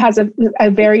 Islam has a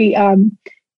very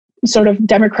sort of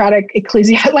democratic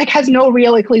has no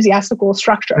real ecclesiastical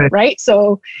structure, right?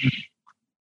 So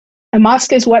a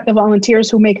mosque is what the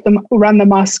volunteers who run the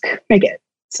mosque make it.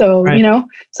 So, right.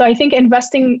 So I think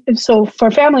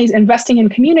for families, investing in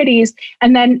communities,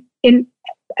 and then in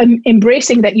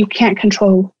embracing that you can't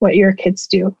control what your kids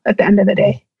do at the end of the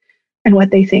day and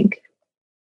what they think.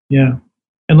 Yeah.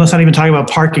 And let's not even talk about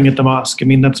parking at the mosque. I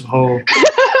mean, that's a whole...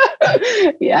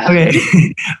 Yeah. Okay.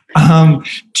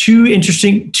 Two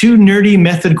nerdy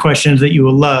method questions that you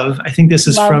will love. I think this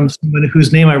is from someone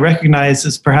whose name I recognize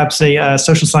as perhaps a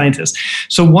social scientist.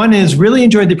 So one is, really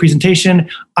enjoyed the presentation.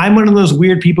 I'm one of those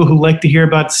weird people who like to hear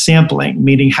about sampling,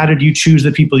 meaning how did you choose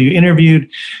the people you interviewed?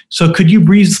 So could you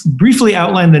briefly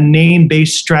outline the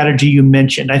name-based strategy you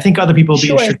mentioned? I think other people will be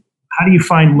interested. How do you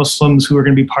find Muslims who are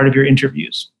going to be part of your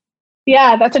interviews?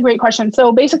 Yeah, that's a great question.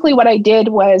 So basically what I did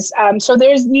was, so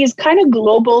there's these kind of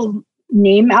global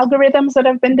name algorithms that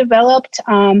have been developed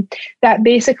that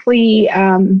basically,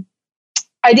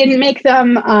 I didn't make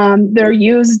them. They're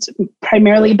used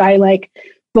primarily by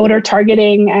voter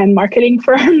targeting and marketing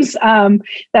firms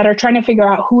that are trying to figure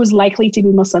out who is likely to be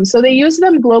Muslim. So they use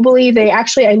them globally.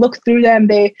 I looked through them.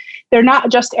 They're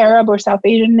not just Arab or South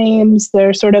Asian names.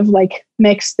 They're sort of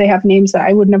mixed. They have names that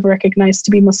I would never recognize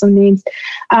to be Muslim names.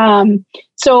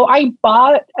 So I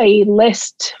bought a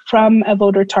list from a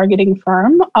voter targeting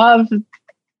firm of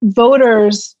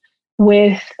voters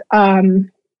with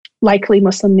likely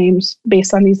Muslim names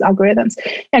based on these algorithms.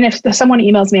 And if someone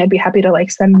emails me, I'd be happy to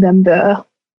send them the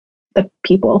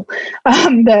people,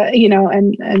 and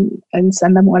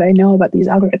send them what I know about these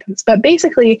algorithms. But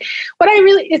basically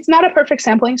it's not a perfect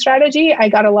sampling strategy. I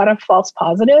got a lot of false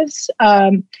positives,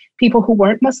 people who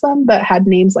weren't Muslim, but had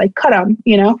names like Karam,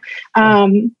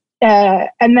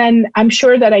 and then I'm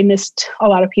sure that I missed a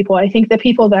lot of people. I think the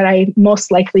people that I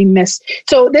most likely missed.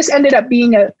 So this ended up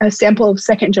being a sample of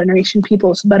second generation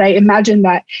peoples, but I imagine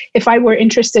that if I were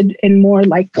interested in more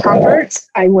converts,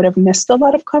 I would have missed a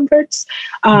lot of converts.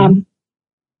 A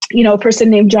person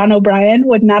named John O'Brien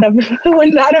would not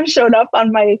have shown up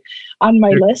on my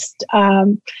list.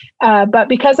 But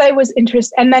because I was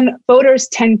interested, and then voters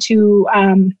tend to,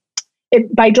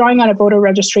 by drawing on a voter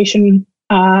registration,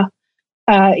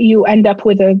 you end up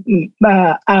with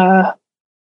a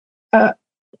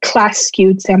class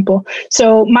skewed sample.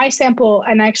 So my sample,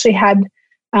 and I actually had,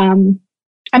 I'm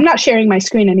not sharing my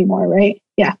screen anymore, right?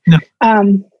 Yeah. No.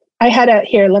 I had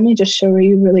here, let me just show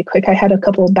you really quick. I had a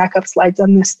couple of backup slides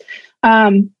on this.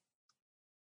 You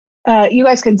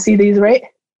guys can see these, right?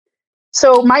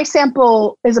 So my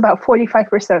sample is about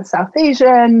 45% South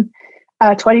Asian,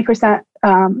 20%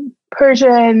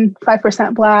 Persian,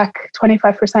 5% Black,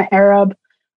 25% Arab.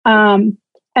 And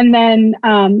then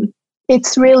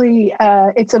it's really,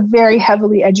 it's a very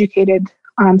heavily educated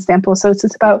sample. So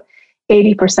it's about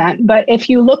 80%. But if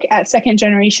you look at second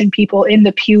generation people in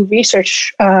the Pew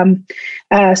Research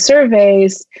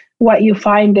surveys, what you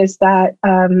find is that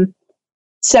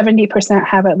 70%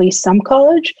 have at least some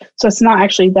college. So it's not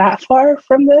actually that far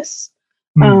from this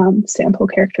sample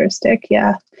characteristic.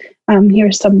 Yeah.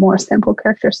 Here's some more sample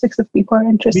characteristics if people are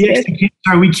interested.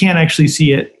 We can't actually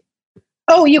see it.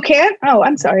 Oh, you can't? Oh,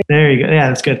 I'm sorry. There you go. Yeah,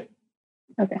 that's good.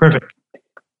 Okay. Perfect.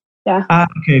 Yeah.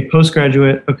 Okay.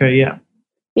 Postgraduate. Okay. Yeah.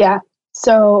 Yeah.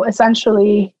 So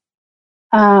essentially,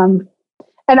 and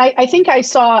I think I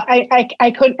saw,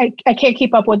 I can't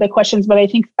keep up with the questions, but I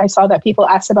think I saw that people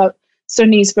asked about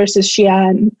Sunnis versus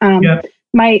Shia. And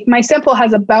my sample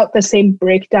has about the same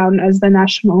breakdown as the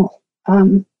national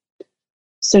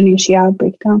Sunni Shia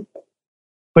breakdown.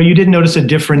 But you didn't notice a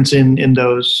difference in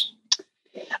those?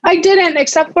 I didn't,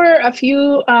 except for a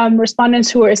few respondents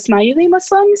who were Ismaili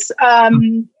Muslims.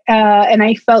 And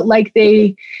I felt like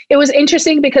it was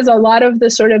interesting because a lot of the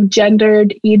sort of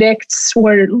gendered edicts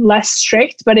were less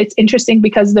strict, but it's interesting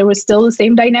because there was still the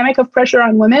same dynamic of pressure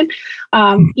on women,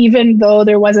 even though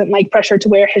there wasn't like pressure to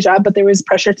wear hijab, but there was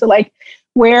pressure to like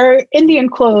wear Indian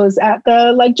clothes at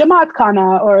the like Jamaat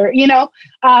Khana or,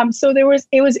 so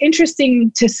it was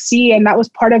interesting to see. And that was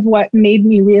part of what made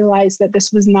me realize that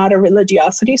this was not a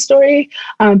religiosity story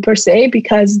per se,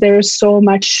 because there's so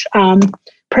much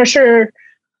pressure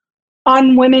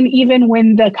on women, even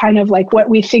when the kind of like what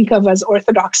we think of as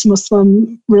Orthodox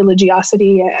Muslim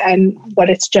religiosity and what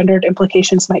its gendered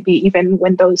implications might be, even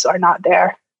when those are not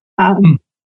there in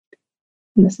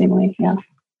the same way. Yeah.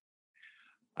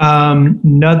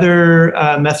 Another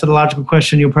methodological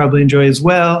question you'll probably enjoy as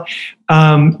well.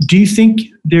 Do you think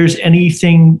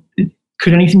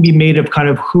could anything be made of kind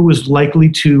of who was likely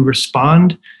to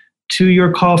respond to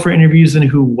your call for interviews and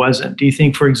who wasn't? Do you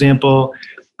think, for example,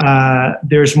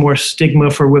 there's more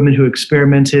stigma for women who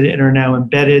experimented and are now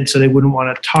embedded, so they wouldn't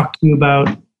want to talk to you about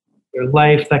their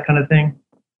life, that kind of thing?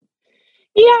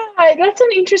 Yeah, that's an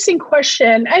interesting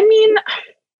question. I mean,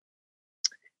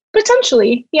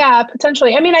 potentially. Yeah,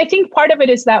 potentially. I mean, I think part of it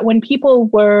is that when people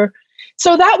were,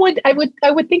 so that I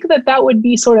would think that would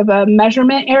be sort of a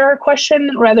measurement error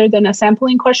question rather than a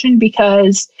sampling question,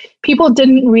 because people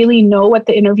didn't really know what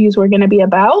the interviews were going to be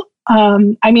about.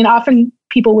 I mean, often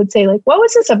people would say like, what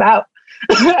was this about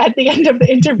at the end of the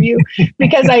interview?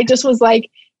 Because I just was like,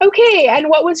 okay, and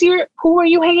who were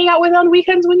you hanging out with on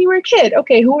weekends when you were a kid?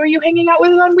 Okay, who were you hanging out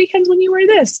with on weekends when you were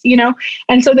this,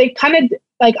 And so they kind of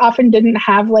like often didn't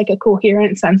have like a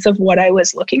coherent sense of what I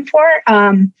was looking for.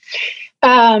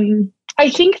 I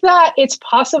think that it's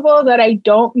possible that I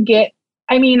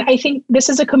think this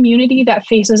is a community that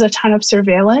faces a ton of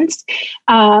surveillance.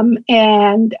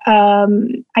 And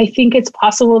I think it's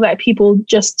possible that people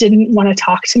just didn't want to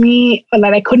talk to me, or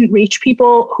that I couldn't reach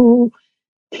people who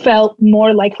felt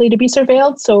more likely to be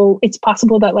surveilled. So it's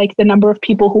possible that like the number of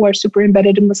people who are super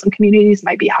embedded in Muslim communities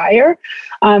might be higher.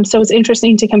 So it's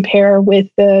interesting to compare with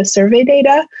the survey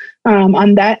data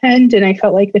on that end. And I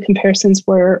felt like the comparisons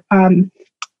were,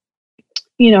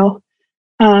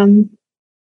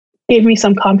 gave me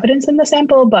some confidence in the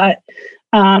sample, but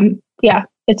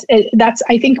that's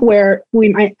I think where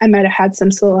I might have had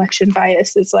some selection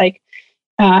bias is like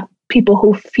people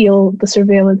who feel the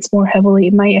surveillance more heavily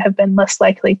might have been less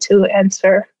likely to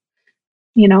answer,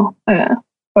 or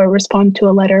respond to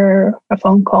a letter or a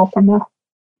phone call from a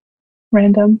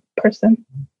random person.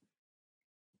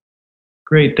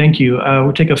 Great, thank you.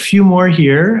 We'll take a few more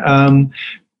here.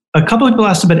 A couple of people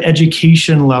asked about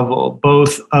education level,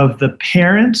 both of the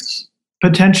parents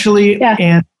potentially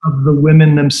and of the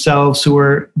women themselves who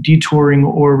are detouring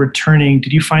or returning.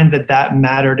 Did you find that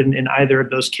mattered in either of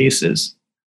those cases?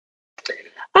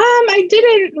 I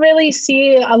didn't really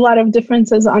see a lot of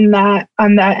differences on that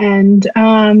end.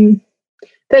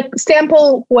 The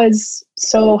sample was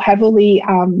so heavily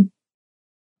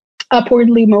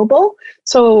upwardly mobile.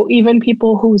 So even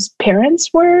people whose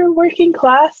parents were working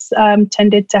class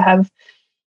tended to have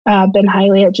been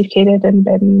highly educated and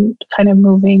been kind of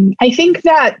moving. I think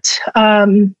that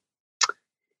an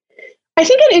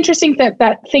interesting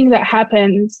that thing that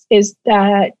happens is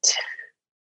that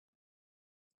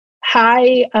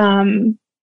high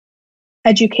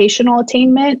educational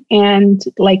attainment and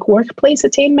like workplace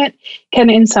attainment can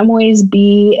in some ways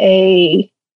be a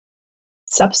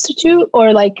substitute,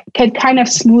 or like can kind of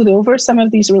smooth over some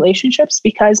of these relationships,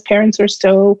 because parents are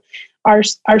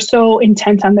so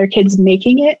intent on their kids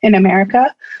making it in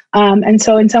America. And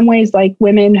so in some ways, like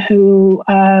women who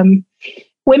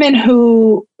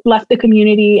left the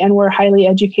community and were highly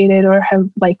educated or have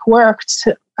like worked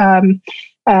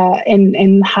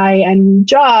in high-end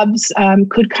jobs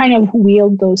could kind of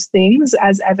wield those things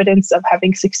as evidence of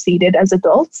having succeeded as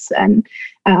adults, and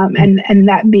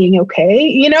that being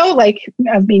okay, like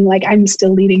of being like, I'm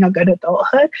still leading a good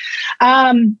adulthood.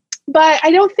 But I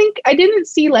didn't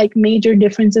see like major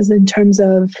differences in terms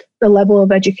of the level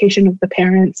of education of the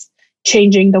parents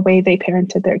changing the way they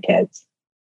parented their kids.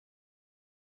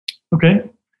 Okay,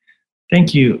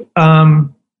 thank you.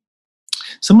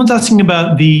 Someone's asking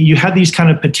about you had these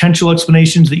kind of potential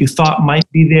explanations that you thought might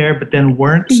be there, but then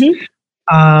weren't.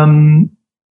 Mm-hmm.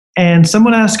 And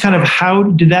someone asked kind of how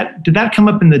did that come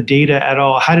up in the data at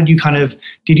all? How did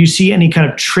you see any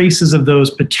kind of traces of those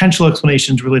potential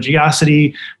explanations,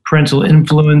 religiosity, parental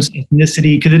influence,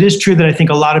 ethnicity? Because it is true that I think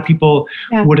a lot of people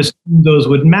would assume those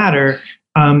would matter.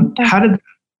 How did that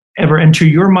ever enter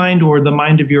your mind or the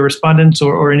mind of your respondents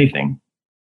or anything?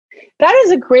 That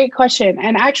is a great question.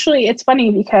 And actually, it's funny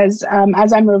because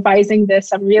as I'm revising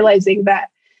this, I'm realizing that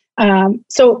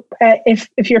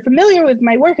if you're familiar with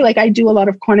my work, like I do a lot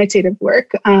of quantitative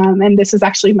work, and this is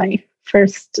actually my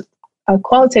first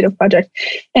qualitative project.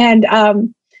 And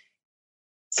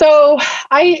so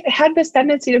I had this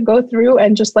tendency to go through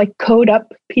and just like code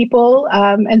up people.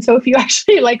 And so if you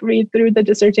actually like read through the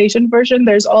dissertation version,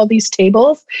 there's all these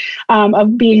tables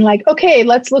of being like, okay,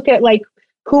 let's look at like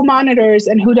who monitors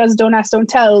and who does don't ask, don't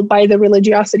tell by the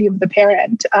religiosity of the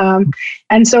parent.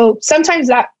 And so sometimes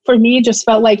that for me just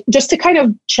felt like just to kind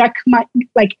of check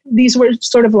these were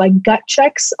sort of like gut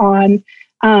checks on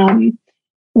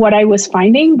what I was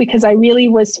finding, because I really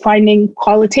was finding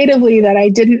qualitatively that I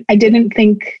didn't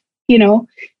think,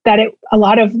 that a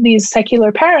lot of these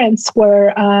secular parents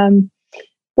were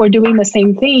doing the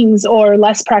same things or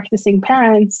less practicing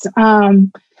parents.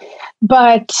 And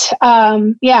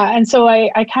so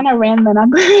I kind of ran the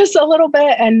numbers a little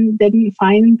bit and didn't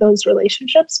find those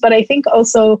relationships. But I think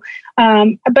also,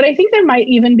 there might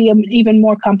even be an even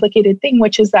more complicated thing,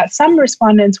 which is that some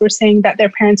respondents were saying that their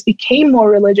parents became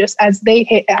more religious as they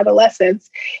hit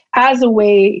adolescence as a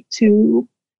way to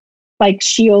like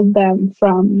shield them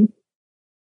from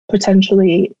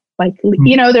potentially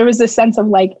there was this sense of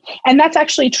like, and that's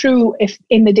actually true if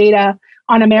in the data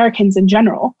on Americans in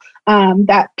general,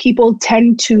 that people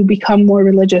tend to become more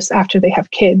religious after they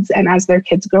have kids and as their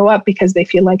kids grow up because they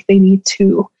feel like they need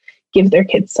to give their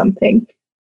kids something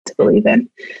to believe in.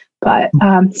 But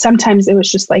sometimes it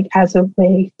was just like as a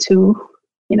way to,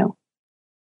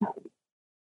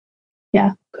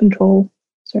 control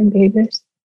certain behaviors.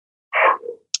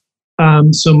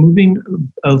 So moving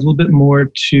a little bit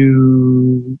more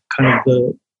to kind of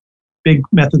the big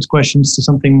methods questions to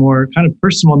something more kind of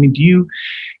personal. I mean,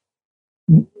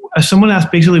 someone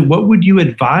asked basically, what would you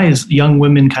advise young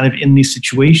women kind of in these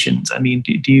situations? I mean,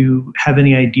 do you have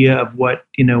any idea of what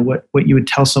you would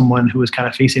tell someone who is kind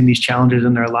of facing these challenges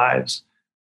in their lives?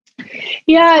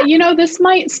 Yeah, this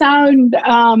might sound,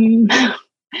 I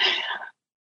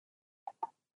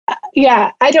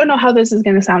don't know how this is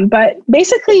going to sound, but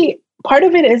basically part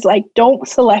of it is like, don't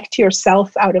select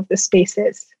yourself out of the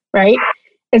spaces, right?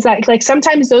 Is that like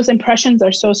sometimes those impressions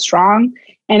are so strong.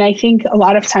 And I think a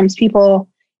lot of times people,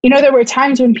 there were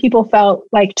times when people felt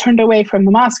like turned away from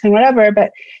the mosque and whatever,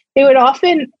 but it would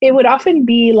often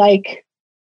be like,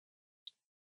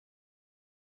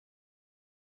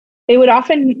 it would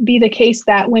often be the case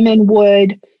that women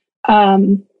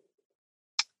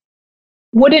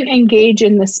wouldn't engage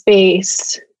in the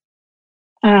space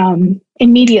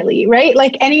immediately, right?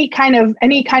 Like any kind of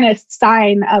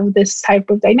sign of this type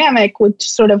of dynamic would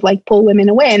sort of like pull women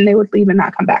away and they would leave and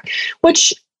not come back,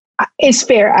 which is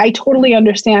fair. I totally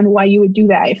understand why you would do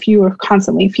that if you were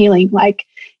constantly feeling like,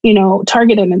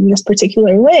 targeted in this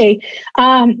particular way.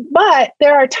 But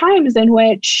there are times in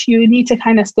which you need to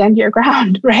kind of stand your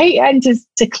ground, right? And just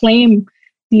to claim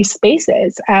these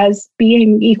spaces as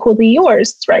being equally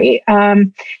yours, right?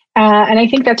 And I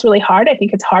think that's really hard. I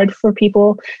think it's hard for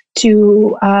people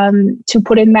to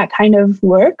put in that kind of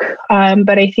work.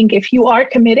 But I think if you are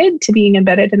committed to being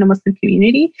embedded in a Muslim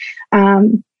community,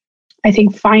 I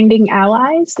think finding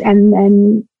allies and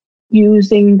then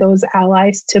using those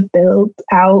allies to build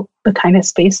out the kind of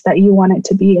space that you want it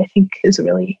to be, I think is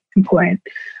really important.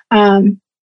 I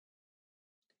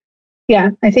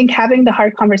think having the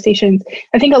hard conversations,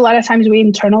 I think a lot of times we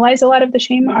internalize a lot of the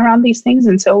shame around these things.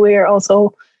 And so we're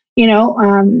also,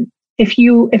 if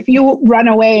you run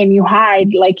away and you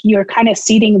hide, like you're kind of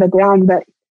ceding the ground that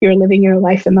you're living your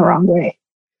life in the wrong way,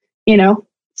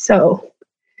 so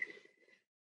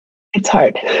it's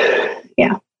hard.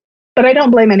 Yeah. But I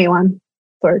don't blame anyone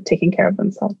for taking care of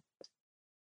themselves.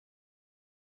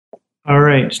 All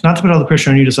right. It's not to put all the pressure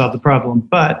on you to solve the problem,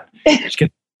 but just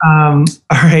kidding. All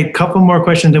right. Couple more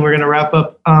questions and we're going to wrap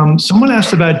up. Someone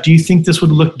asked about, do you think this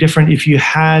would look different if you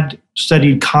had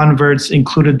studied converts,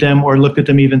 included them, or looked at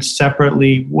them even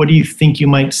separately? What do you think you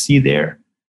might see there?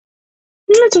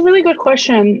 That's a really good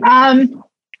question.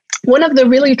 One of the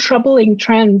really troubling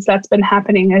trends that's been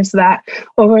happening is that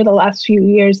over the last few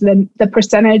years, the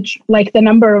percentage, like the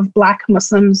number of Black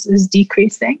Muslims is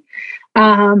decreasing.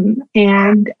 I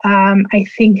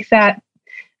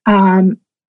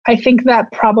think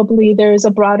that probably there's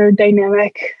a broader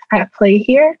dynamic at play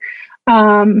here.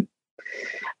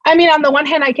 I mean, on the one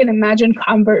hand, I can imagine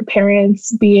convert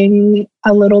parents being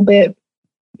a little bit,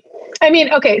 I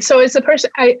mean, okay, so as a person,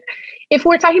 if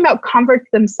we're talking about converts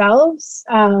themselves,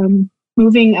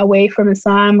 moving away from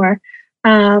Islam, or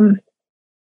I'm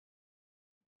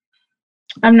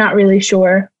not really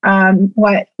sure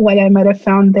what I might have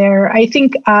found there. I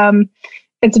think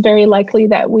it's very likely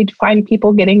that we'd find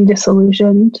people getting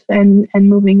disillusioned and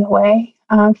moving away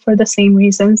for the same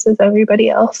reasons as everybody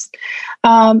else.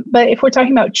 But if we're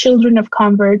talking about children of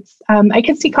converts, I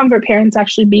can see convert parents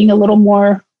actually being a little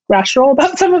more rational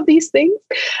about some of these things,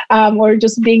 or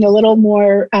just being a little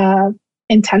more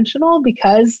intentional,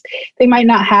 because they might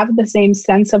not have the same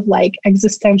sense of like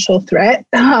existential threat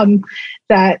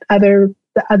that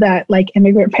like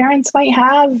immigrant parents might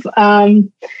have.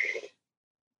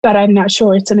 But I'm not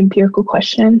sure. It's an empirical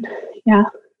question. Yeah.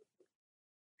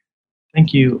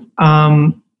 Thank you.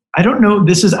 I don't know.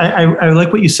 I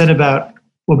like what you said about,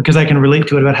 well, because I can relate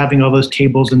to it, about having all those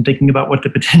tables and thinking about what the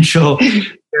potential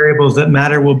variables that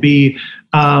matter will be.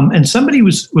 And somebody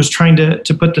was trying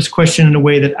to put this question in a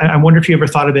way that I wonder if you ever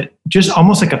thought of it, just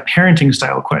almost like a parenting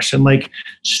style question, like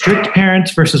strict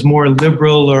parents versus more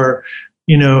liberal or,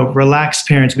 relaxed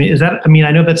parents.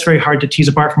 I know that's very hard to tease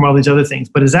apart from all these other things,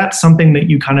 but is that something that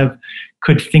you kind of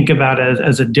could think about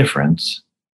as a difference?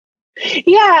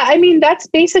 Yeah, I mean, that's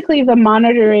basically the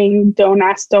monitoring, don't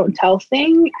ask, don't tell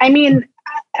thing. I mean,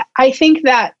 I think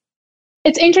that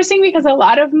it's interesting because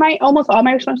almost all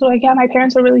my responses were like, yeah, my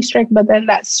parents were really strict, but then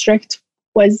that strict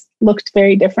looked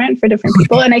very different for different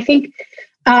people. And I think,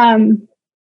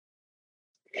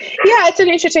 it's an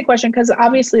interesting question, because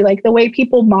obviously like the way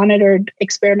people monitored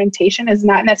experimentation is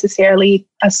not necessarily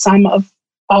a sum of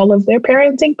all of their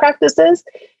parenting practices.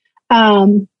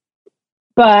 But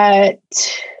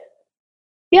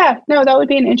yeah, no, that would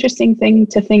be an interesting thing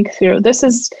to think through. This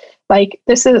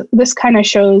kind of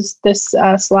shows, this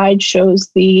slide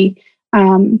shows the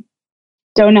don't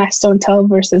ask, don't tell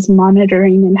versus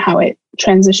monitoring, and how it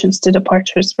transitions to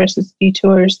departures versus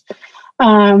detours.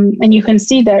 And you can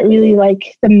see that really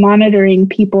like the monitoring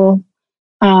people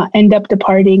end up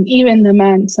departing, even the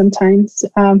men sometimes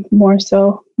more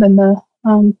so than the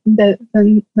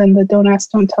don't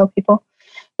ask, don't tell people.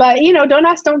 But, don't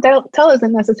ask, don't tell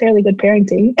isn't necessarily good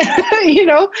parenting,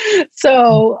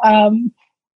 So I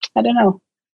don't know.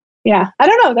 Yeah, I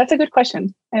don't know. That's a good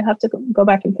question. I have to go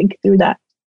back and think through that.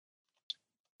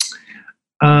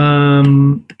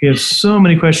 We have so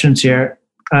many questions here.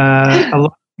 A lot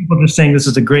of people just saying this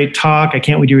is a great talk. I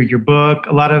can't wait to read your book.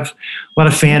 A lot of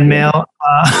fan mail.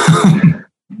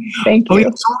 Thank you. Yeah,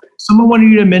 someone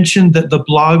wanted you to mention the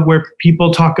blog where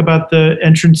people talk about the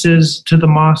entrances to the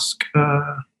mosque.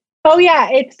 Oh yeah,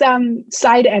 it's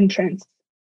Side Entrance.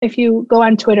 If you go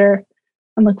on Twitter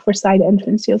and look for Side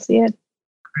Entrance, you'll see it.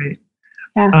 Great.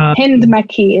 Yeah, Hind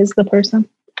Makki is the person.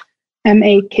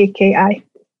 Makki.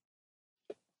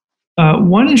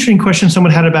 One interesting question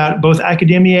someone had about both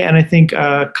academia and I think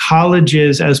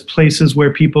colleges as places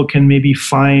where people can maybe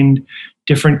find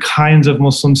different kinds of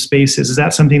Muslim spaces. Is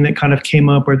that something that kind of came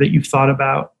up or that you've thought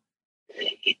about?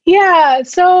 Yeah,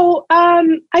 so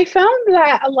I found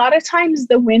that a lot of times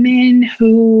the women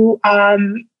who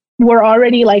were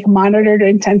already like monitored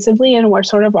intensively and were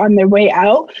sort of on their way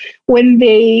out, when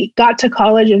they got to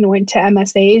college and went to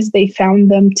MSAs, they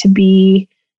found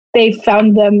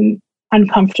them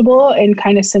uncomfortable in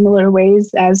kind of similar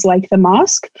ways as like the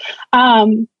mosque.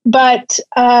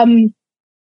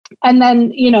 And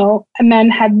then, men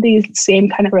had these same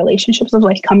kind of relationships of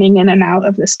like coming in and out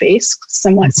of the space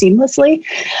somewhat seamlessly.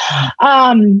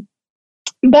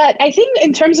 But I think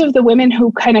in terms of the women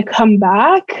who kind of come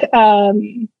back,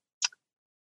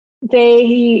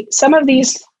 some of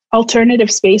these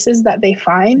alternative spaces that they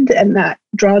find and that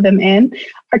draw them in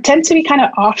tend to be kind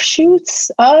of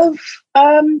offshoots of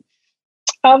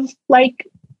like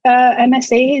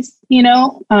MSAs,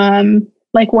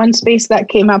 like one space that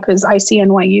came up is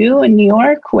ICNYU in New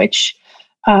York, which,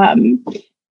 some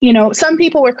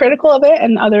people were critical of it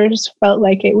and others felt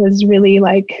like it was really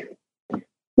like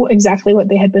exactly what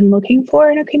they had been looking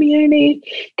for in a community.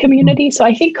 So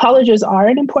I think colleges are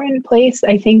an important place.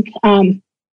 I think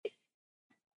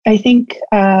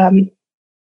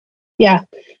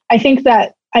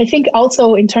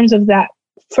also in terms of that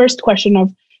first question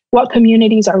of what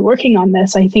communities are working on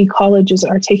this, I think colleges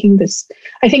are taking this.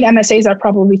 I think MSAs are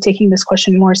probably taking this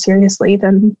question more seriously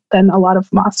than a lot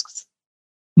of mosques.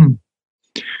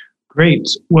 Great.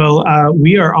 Well,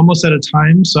 we are almost out of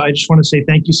time, so I just want to say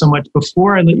thank you so much.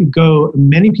 Before I let you go,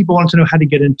 many people want to know how to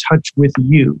get in touch with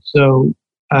you. So,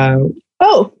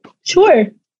 oh, sure.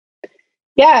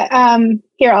 Yeah.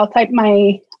 Here, I'll type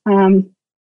my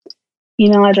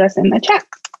email address in the chat.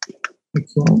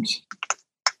 Excellent.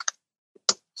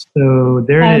 So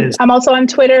there it is. I'm also on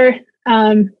Twitter,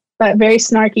 but very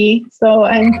snarky. So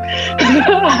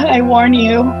I warn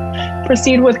you,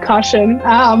 proceed with caution.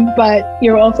 But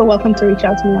you're also welcome to reach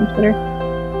out to me on Twitter.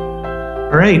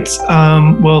 All right.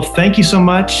 Well, thank you so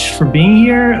much for being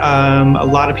here. A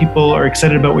lot of people are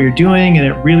excited about what you're doing, and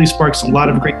it really sparks a lot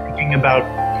of great thinking about,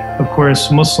 of course,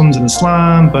 Muslims and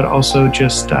Islam, but also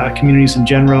just communities in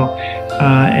general.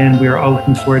 And we are all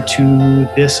looking forward to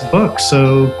this book.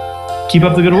 So keep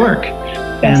up the good work.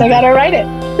 Guess I got to write it.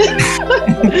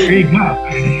 There you go.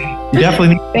 You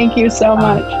definitely. Thank you so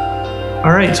much.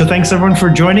 All right. So thanks everyone for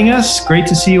joining us. Great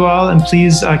to see you all. And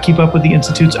please keep up with the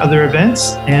Institute's other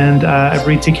events. And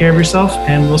everybody take care of yourself,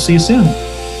 and we'll see you soon.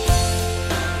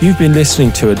 You've been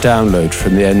listening to a download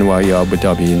from the NYU Abu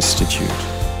Dhabi Institute.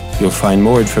 You'll find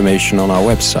more information on our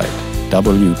website,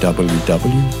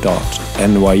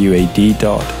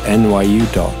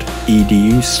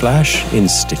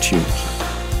 www.nyuad.nyu.edu/institute.